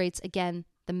illustrates, again,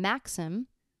 the maxim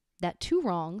that two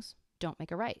wrongs don't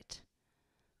make a right.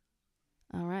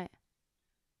 All right.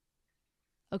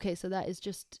 Okay, so that is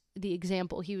just the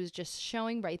example he was just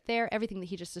showing right there. Everything that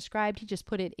he just described, he just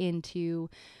put it into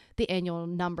the annual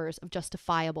numbers of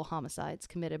justifiable homicides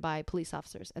committed by police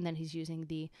officers. And then he's using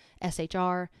the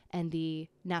SHR and the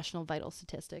National Vital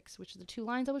Statistics, which are the two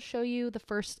lines I will show you. The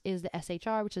first is the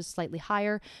SHR, which is slightly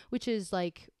higher, which is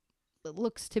like, it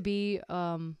looks to be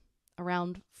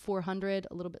around 400,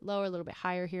 a little bit lower, a little bit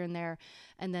higher here and there.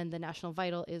 And then the National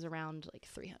Vital is around like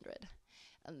 300.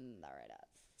 And all right,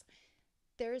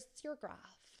 there's your graph.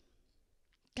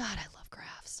 God, I love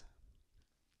graphs.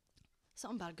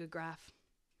 Something about a good graph.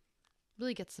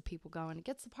 Really gets the people going. It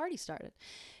gets the party started.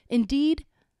 Indeed,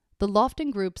 the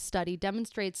Lofton Group's study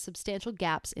demonstrates substantial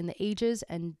gaps in the ages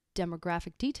and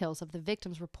demographic details of the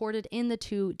victims reported in the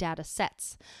two data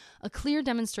sets. A clear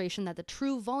demonstration that the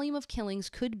true volume of killings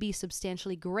could be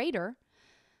substantially greater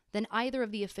than either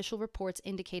of the official reports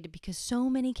indicated, because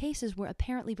so many cases were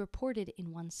apparently reported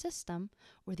in one system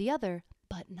or the other,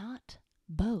 but not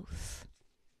both.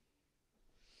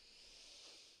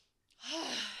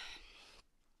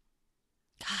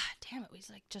 God damn it, we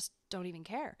just don't even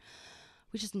care.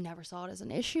 We just never saw it as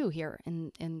an issue here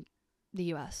in the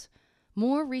U.S.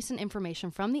 More recent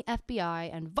information from the FBI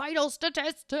and vital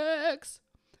statistics.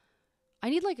 I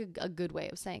need like a good way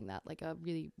of saying that, like a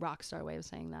really rock star way of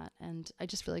saying that. And I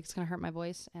just feel like it's going to hurt my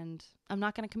voice and I'm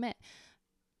not going to commit.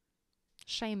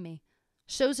 Shame me.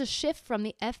 Shows a shift from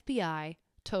the FBI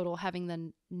total having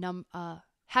the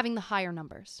higher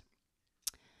numbers.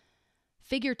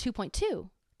 Figure 2.2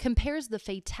 compares the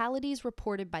fatalities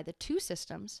reported by the two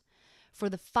systems for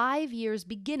the 5 years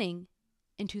beginning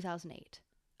in 2008.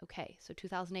 Okay, so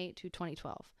 2008 to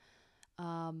 2012.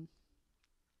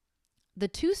 The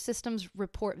two systems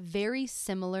report very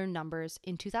similar numbers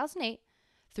in 2008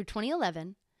 through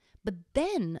 2011, but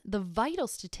then the vital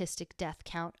statistic death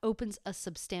count opens a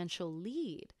substantial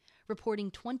lead,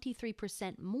 reporting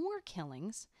 23% more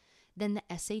killings than the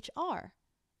SHR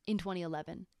in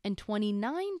 2011 and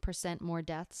 29% more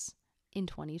deaths in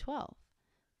 2012.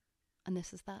 And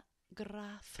this is that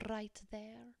graph right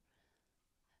there.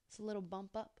 It's a little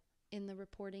bump up in the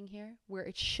reporting here where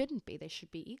it shouldn't be. They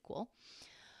should be equal.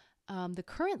 The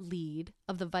current lead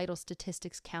of the vital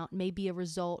statistics count may be a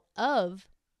result of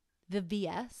the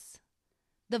VS,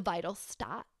 the vital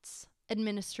stats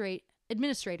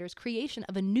administrator's creation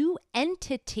of a new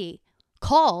entity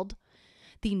called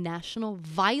the National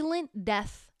Violent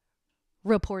Death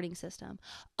Reporting System,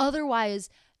 otherwise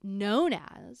known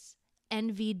as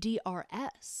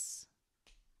NVDRS.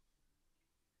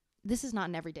 This is not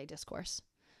an everyday discourse.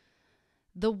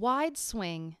 The wide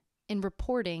swing in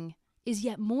reporting is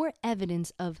yet more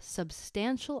evidence of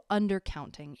substantial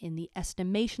undercounting in the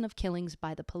estimation of killings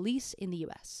by the police in the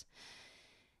U.S.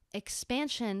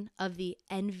 Expansion of the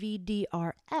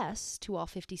NVDRS to all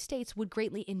 50 states would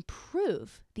greatly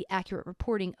improve the accurate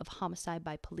reporting of homicide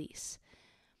by police.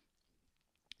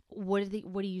 What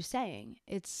are you saying?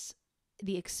 It's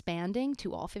the expanding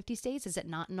to all 50 states? Is it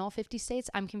not in all 50 states?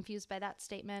 I'm confused by that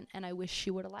statement, and I wish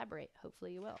you would elaborate.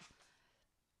 Hopefully you will.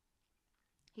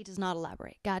 He does not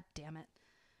elaborate. God damn it.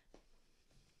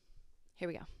 Here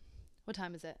we go. What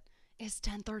time is it? It's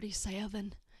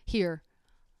 10:37 here,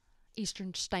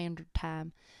 Eastern Standard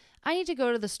Time. I need to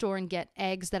go to the store and get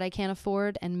eggs that I can't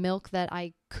afford and milk that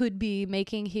I could be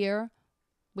making here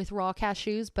with raw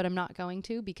cashews, but I'm not going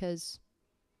to because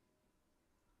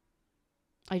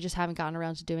I just haven't gotten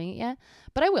around to doing it yet.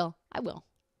 But I will.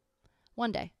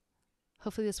 One day.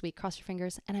 Hopefully this week. Cross your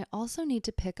fingers. And I also need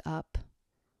to pick up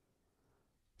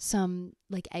some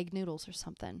like egg noodles or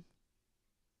something.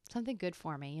 Something good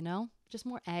for me, you know? Just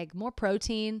more egg, more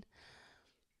protein.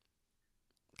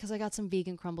 Because I got some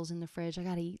vegan crumbles in the fridge. I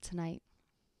got to eat tonight.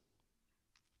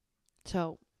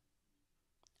 So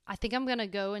I think I'm going to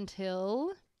go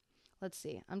until, let's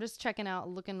see. I'm just checking out,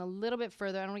 looking a little bit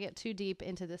further. I don't want to get too deep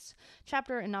into this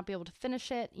chapter and not be able to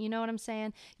finish it. You know what I'm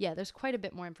saying? Yeah, there's quite a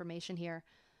bit more information here.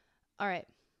 All right.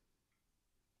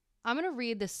 I'm going to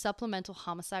read the supplemental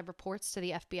homicide reports to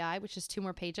the FBI, which is 2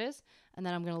 more pages, and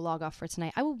then I'm going to log off for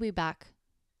tonight. I will be back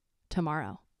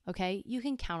tomorrow, okay? You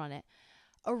can count on it.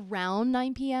 Around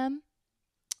 9 p.m.,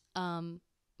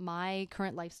 my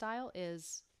current lifestyle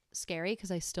is scary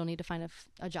because I still need to find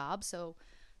a job, so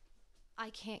I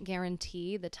can't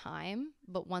guarantee the time,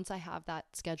 but once I have that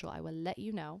schedule, I will let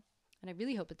you know, and I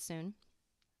really hope it's soon.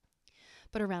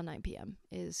 But around 9 p.m.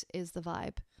 is the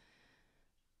vibe.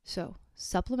 So,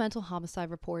 supplemental homicide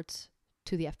reports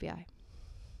to the FBI.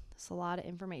 That's a lot of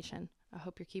information. I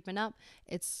hope you're keeping up.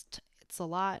 It's a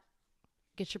lot.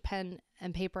 Get your pen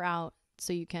and paper out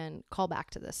so you can call back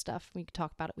to this stuff. We can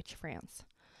talk about it with your friends.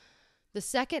 The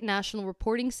second national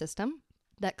reporting system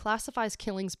that classifies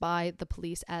killings by the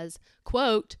police as,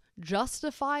 quote,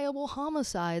 justifiable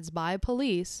homicides by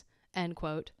police, end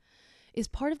quote, is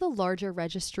part of the larger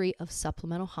registry of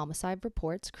supplemental homicide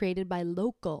reports created by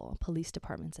local police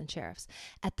departments and sheriffs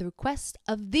at the request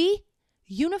of the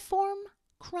Uniform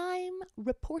Crime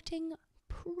Reporting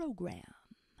Program,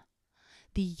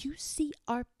 the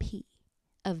UCRP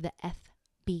of the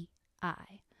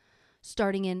FBI,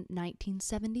 starting in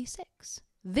 1976.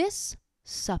 This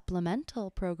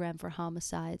supplemental program for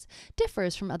homicides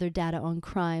differs from other data on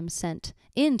crimes sent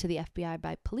into the FBI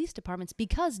by police departments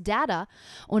because data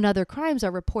on other crimes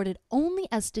are reported only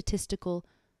as statistical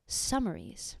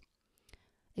summaries.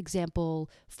 Example,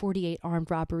 48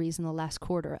 armed robberies in the last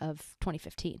quarter of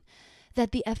 2015.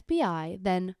 That the FBI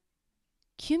then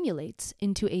cumulates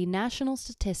into a national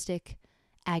statistic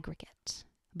aggregate.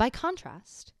 By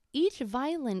contrast, each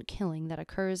violent killing that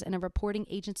occurs in a reporting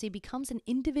agency becomes an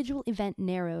individual event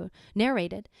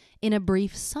narrated in a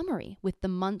brief summary with the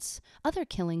month's other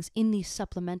killings in the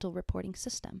supplemental reporting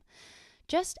system.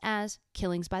 Just as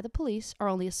killings by the police are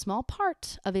only a small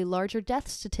part of a larger death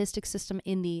statistics system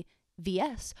in the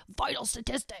VS, Vital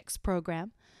Statistics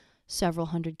Program, several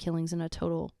hundred killings in a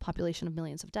total population of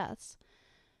millions of deaths,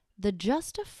 the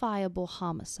justifiable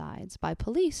homicides by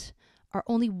police are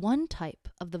only one type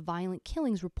of the violent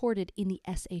killings reported in the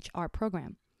SHR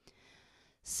program.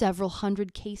 Several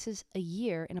hundred cases a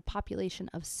year in a population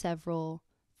of several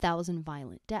thousand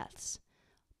violent deaths.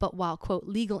 But while, quote,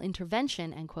 legal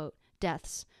intervention, end quote,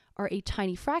 deaths are a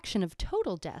tiny fraction of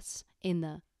total deaths in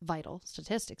the vital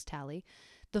statistics tally,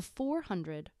 the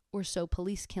 400 or so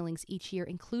police killings each year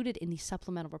included in the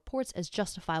supplemental reports as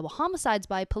justifiable homicides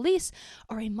by police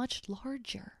are a much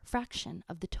larger fraction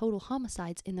of the total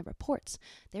homicides in the reports.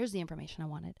 There's the information I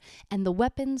wanted. And the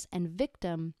weapons and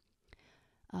victim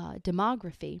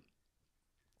demography.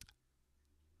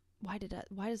 Why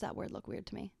does that word look weird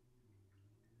to me?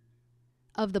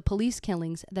 Of the police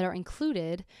killings that are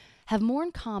included have more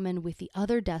in common with the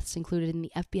other deaths included in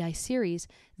the FBI series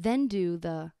than do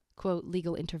the quote,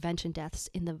 legal intervention deaths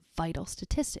in the vital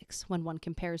statistics when one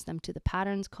compares them to the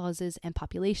patterns, causes, and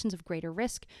populations of greater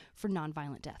risk for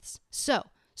nonviolent deaths. So,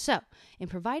 in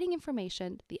providing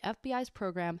information, the FBI's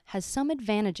program has some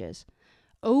advantages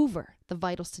over the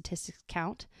vital statistics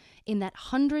count in that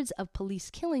hundreds of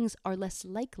police killings are less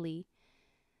likely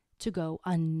to go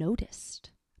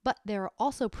unnoticed. But there are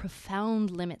also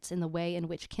profound limits in the way in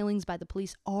which killings by the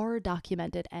police are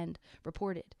documented and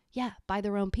reported. Yeah, by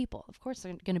their own people. Of course,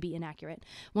 they're going to be inaccurate.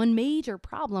 One major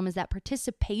problem is that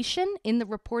participation in the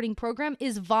reporting program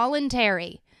is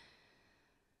voluntary.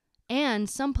 And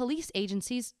some police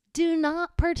agencies do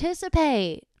not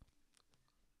participate.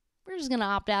 We're just going to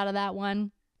opt out of that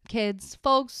one. Kids,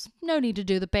 folks, no need to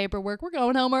do the paperwork. We're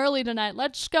going home early tonight.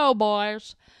 Let's go,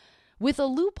 boys. With a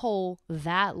loophole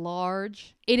that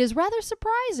large, it is rather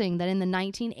surprising that in the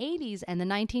 1980s and the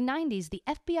 1990s, the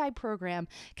FBI program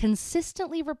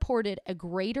consistently reported a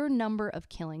greater number of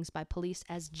killings by police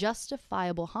as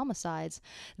justifiable homicides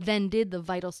than did the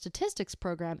Vital Statistics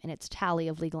program in its tally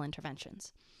of legal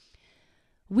interventions.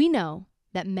 We know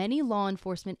that many law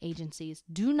enforcement agencies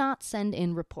do not send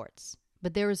in reports,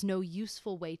 but there is no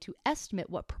useful way to estimate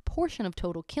what proportion of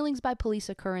total killings by police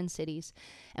occur in cities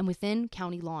and within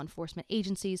county law enforcement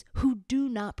agencies who do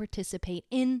not participate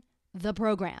in the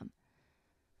program.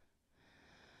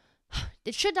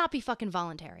 It should not be fucking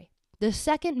voluntary. The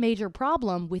second major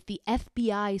problem with the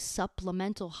FBI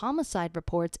supplemental homicide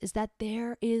reports is that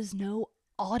there is no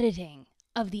auditing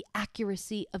of the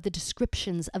accuracy of the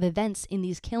descriptions of events in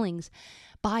these killings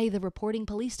by the reporting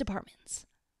police departments.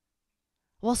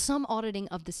 While some auditing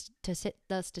of the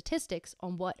statistics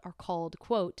on what are called,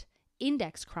 quote,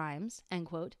 index crimes, end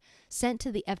quote, sent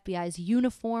to the FBI's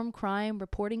Uniform Crime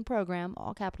Reporting Program,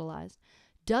 all capitalized,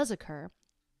 does occur,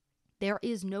 there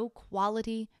is no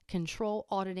quality control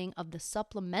auditing of the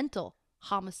supplemental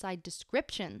homicide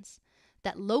descriptions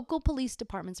that local police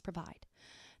departments provide.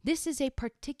 This is a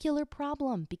particular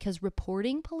problem because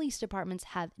reporting police departments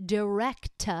have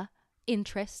direct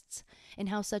interests in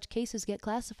how such cases get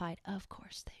classified. Of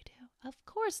course they do. Of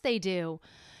course they do.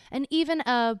 And even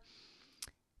a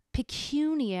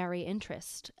pecuniary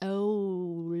interest.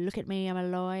 Oh, look at me, I'm a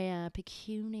lawyer.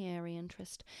 Pecuniary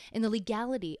interest in the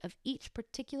legality of each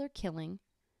particular killing,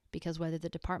 because whether the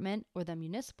department or the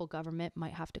municipal government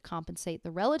might have to compensate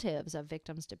the relatives of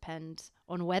victims depends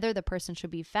on whether the person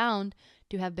should be found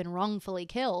to have been wrongfully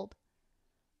killed.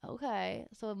 Okay,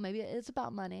 so maybe it's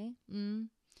about money.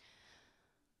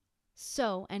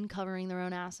 So, and covering their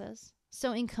own asses.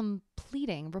 So in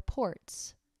completing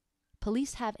reports,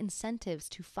 police have incentives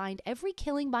to find every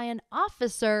killing by an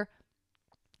officer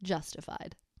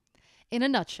justified. In a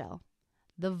nutshell,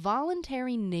 the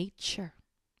voluntary nature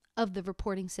of the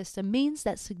reporting system means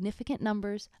that significant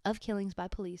numbers of killings by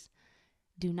police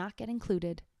do not get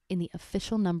included in the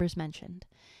official numbers mentioned.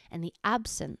 And the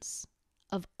absence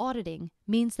of auditing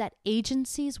means that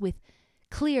agencies with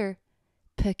clear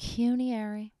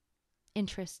pecuniary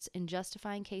interests in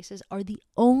justifying cases are the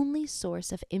only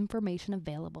source of information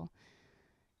available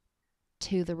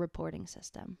to the reporting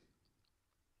system.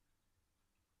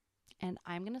 And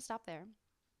I'm going to stop there.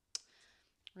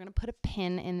 We're going to put a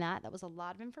pin in that. That was a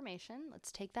lot of information.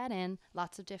 Let's take that in.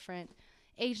 Lots of different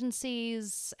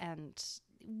agencies, and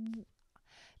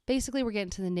basically we're getting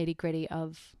to the nitty-gritty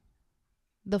of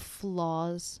the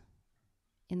flaws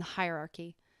in the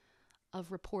hierarchy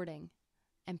of reporting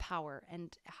and power,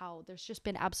 and how there's just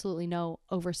been absolutely no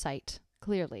oversight,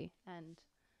 clearly. And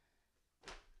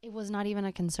it was not even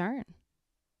a concern,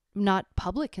 not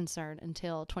public concern,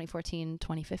 until 2014,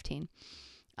 2015.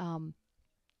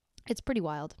 It's pretty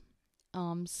wild.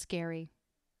 Scary.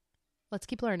 Let's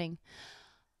keep learning.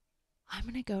 I'm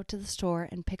going to go to the store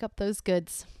and pick up those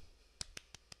goods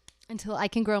until I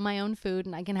can grow my own food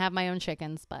and I can have my own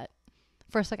chickens. But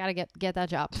first I got to get that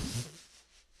job.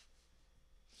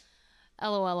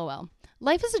 LOL.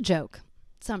 Life is a joke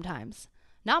sometimes.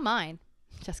 Not mine.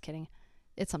 Just kidding.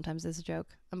 It sometimes is a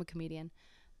joke. I'm a comedian.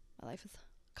 My life is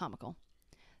comical.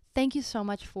 Thank you so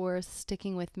much for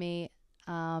sticking with me.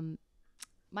 My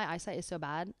eyesight is so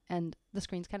bad and the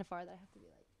screen's kind of far that I have to be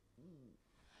like,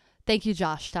 Thank you,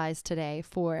 Josh Ties, today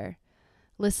for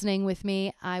listening with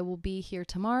me. I will be here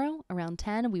tomorrow around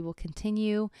 10. We will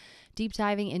continue deep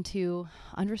diving into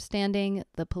understanding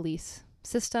the police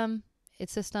system,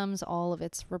 its systems, all of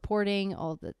its reporting,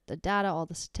 all the data, all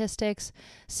the statistics.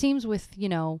 Seems with,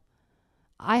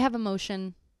 I have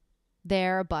emotion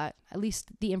there, but at least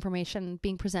the information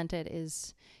being presented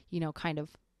is, kind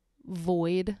of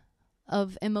void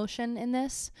of emotion in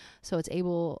this. So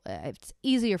it's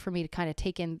easier for me to kind of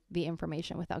take in the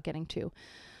information without getting too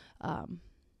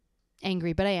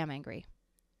angry, but I am angry.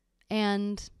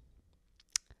 And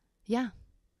yeah,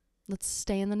 let's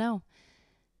stay in the know.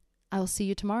 I will see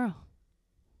you tomorrow.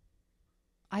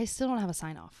 I still don't have a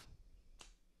sign off.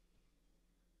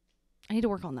 I need to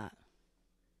work on that.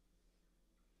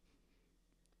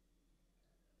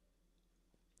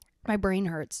 My brain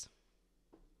hurts.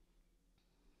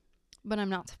 But I'm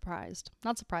not surprised.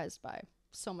 Not surprised by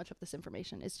so much of this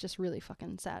information. It's just really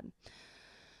fucking sad.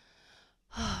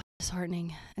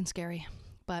 Disheartening and scary.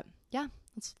 But yeah,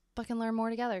 let's fucking learn more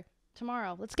together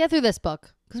tomorrow. Let's get through this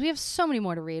book because we have so many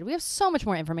more to read. We have so much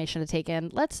more information to take in.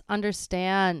 Let's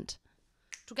understand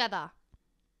together.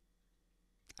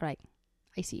 All right.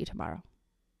 I see you tomorrow.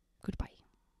 Goodbye.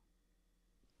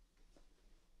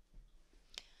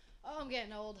 Oh, I'm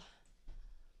getting old.